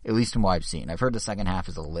two, at least from what I've seen. I've heard the second half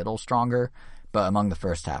is a little stronger. But among the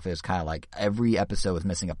first half, it was kind of like every episode was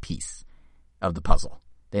missing a piece of the puzzle.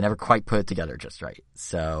 They never quite put it together just right.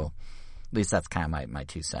 So at least that's kind of my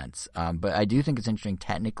 2 cents. But I do think it's interesting.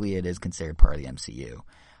 Technically, it is considered part of the MCU.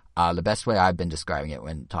 The best way I've been describing it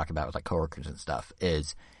when talking about it with like coworkers and stuff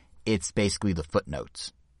is it's basically the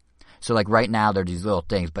footnotes. So like right now, there are these little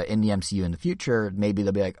things, but in the MCU in the future, maybe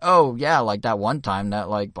they'll be like, oh yeah, like that one time that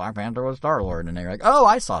like Black Panther was Star-Lord. And they're like, oh,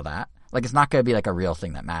 I saw that. Like, it's not going to be like a real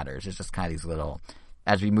thing that matters. It's just kind of these little,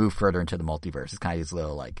 as we move further into the multiverse, it's kind of these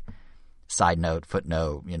little, like, side note,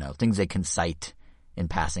 footnote, things they can cite in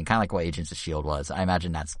passing, kind of like what Agents of S.H.I.E.L.D. was. I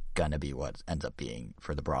imagine that's going to be what ends up being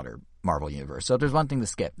for the broader Marvel universe. So if there's one thing to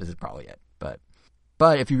skip, this is probably it. But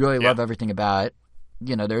if you really love everything about it,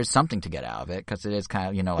 there is something to get out of it, because it is kind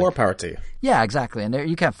of, like, more power to you. Yeah, exactly. And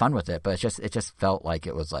you can have fun with it, but it just felt like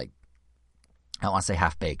it was, like, I don't want to say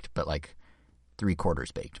half-baked, but, like,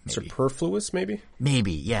 3/4 baked, maybe. Superfluous, maybe?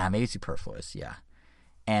 Maybe superfluous, yeah.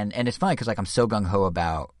 And it's funny because like I'm so gung-ho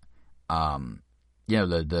about,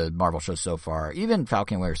 the Marvel shows so far. Even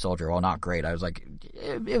Falcon and Winter Soldier, while not great, I was like,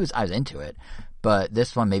 I was into it. But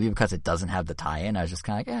this one, maybe because it doesn't have the tie-in, I was just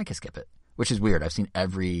kind of like, I can skip it. Which is weird. I've seen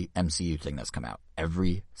every MCU thing that's come out.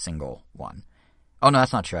 Every single one. Oh, no,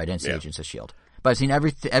 that's not true. I didn't see Agents of S.H.I.E.L.D. But I've seen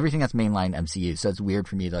everything that's mainline MCU. So it's weird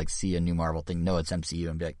for me to like see a new Marvel thing, know it's MCU,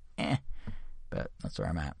 and be like, eh. But that's where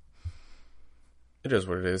I'm at. It is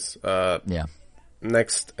what it is. Yeah.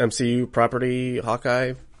 Next MCU property,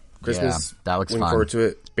 Hawkeye, Christmas. Yeah, that looks Looking fun. forward to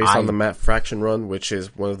it. Based on the Matt Fraction run, which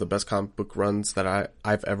is one of the best comic book runs that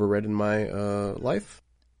I've ever read in my life.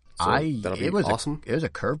 So that'll be awesome. It was a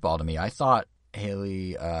curveball to me. I thought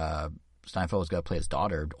Haley Steinfeld was going to play his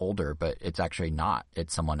daughter, older, but it's actually not.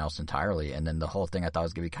 It's someone else entirely. And then the whole thing I thought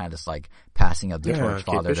was going to be kind of just like passing of the torch,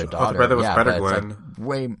 father to daughter. The brother was Spider-Gwen. Like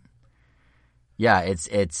way. Yeah,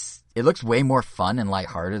 it looks way more fun and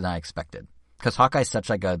lighthearted than I expected. Because Hawkeye's such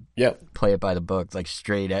like a play it by the book, like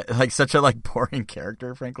straight at, like such a like boring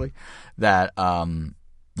character, frankly, that I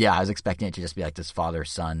was expecting it to just be like this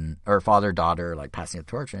father-son or father-daughter like passing a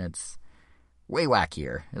torch, and it's way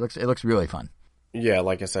wackier. It looks really fun. Yeah,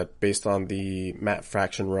 like I said, based on the Matt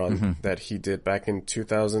Fraction run that he did back in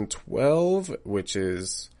 2012, which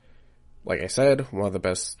is, like I said, one of the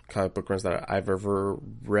best comic book runs that I've ever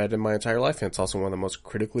read in my entire life. And it's also one of the most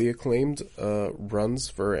critically acclaimed runs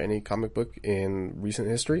for any comic book in recent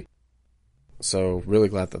history. So really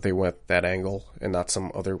glad that they went that angle and not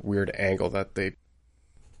some other weird angle that they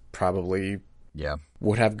probably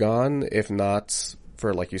would have gone if not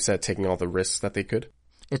for, like you said, taking all the risks that they could.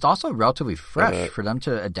 It's also relatively fresh for them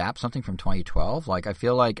to adapt something from 2012. Like, I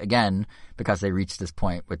feel like, again, because they reached this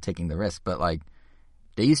point with taking the risk, but like,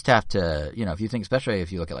 they used to have to, if you think, especially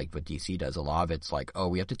if you look at like what DC does, a lot of it's like, oh,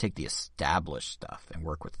 we have to take the established stuff and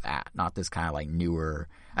work with that, not this kind of like newer.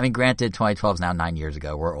 I mean, granted, 2012 is now 9 years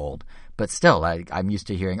ago. We're old, but still, like, I'm used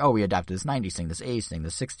to hearing, oh, we adapted this 90s thing, this 80s thing, the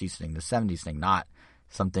 60s thing, the 70s thing, not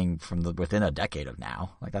something from within a decade of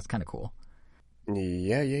now. Like, that's kind of cool.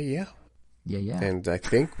 Yeah. Yeah. And I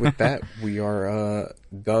think with that, we are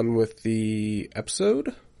done with the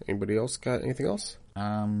episode. Anybody else got anything else?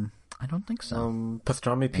 I don't think so.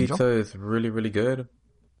 Pastrami pizza is really, really good.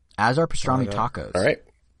 As are pastrami tacos. All right.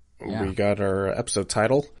 Yeah. We got our episode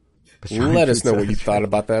title. Let us know what you thought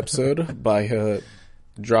about the episode by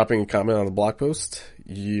dropping a comment on the blog post.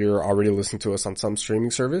 You're already listening to us on some streaming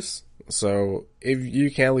service. So if you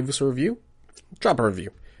can leave us a review, drop a review.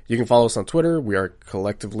 You can follow us on Twitter. We are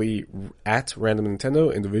collectively at Random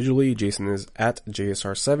Nintendo. Individually, Jason is at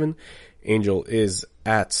JSR7. Angel is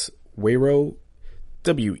at Weiro,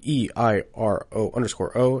 WEIRO_O,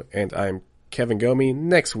 and I'm Kevin Gomi.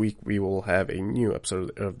 Next week, we will have a new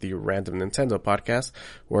episode of the Random Nintendo podcast,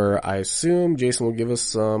 where I assume Jason will give us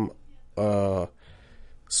some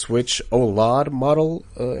Switch OLED model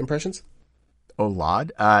impressions.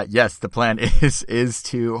 OLED. Yes, the plan is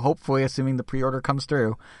to hopefully, assuming the pre-order comes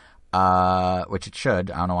through, which it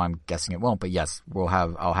should. I don't know why I'm guessing it won't, but yes,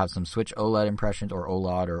 I'll have some Switch OLED impressions, or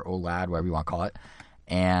OLED or OLAD, whatever you want to call it.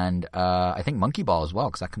 And, I think Monkey Ball as well,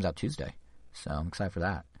 because that comes out Tuesday. So I'm excited for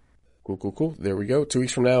that. Cool. There we go. 2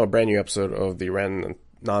 weeks from now, a brand new episode of the Random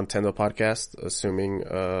Nintendo podcast, assuming,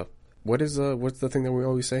 what's the thing that we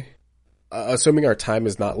always say? Assuming our time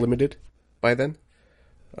is not limited by then.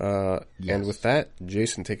 Yes. And with that,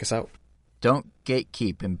 Jason, take us out. Don't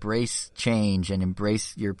gatekeep. Embrace change and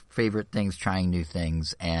embrace your favorite things, trying new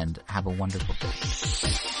things, and have a wonderful day.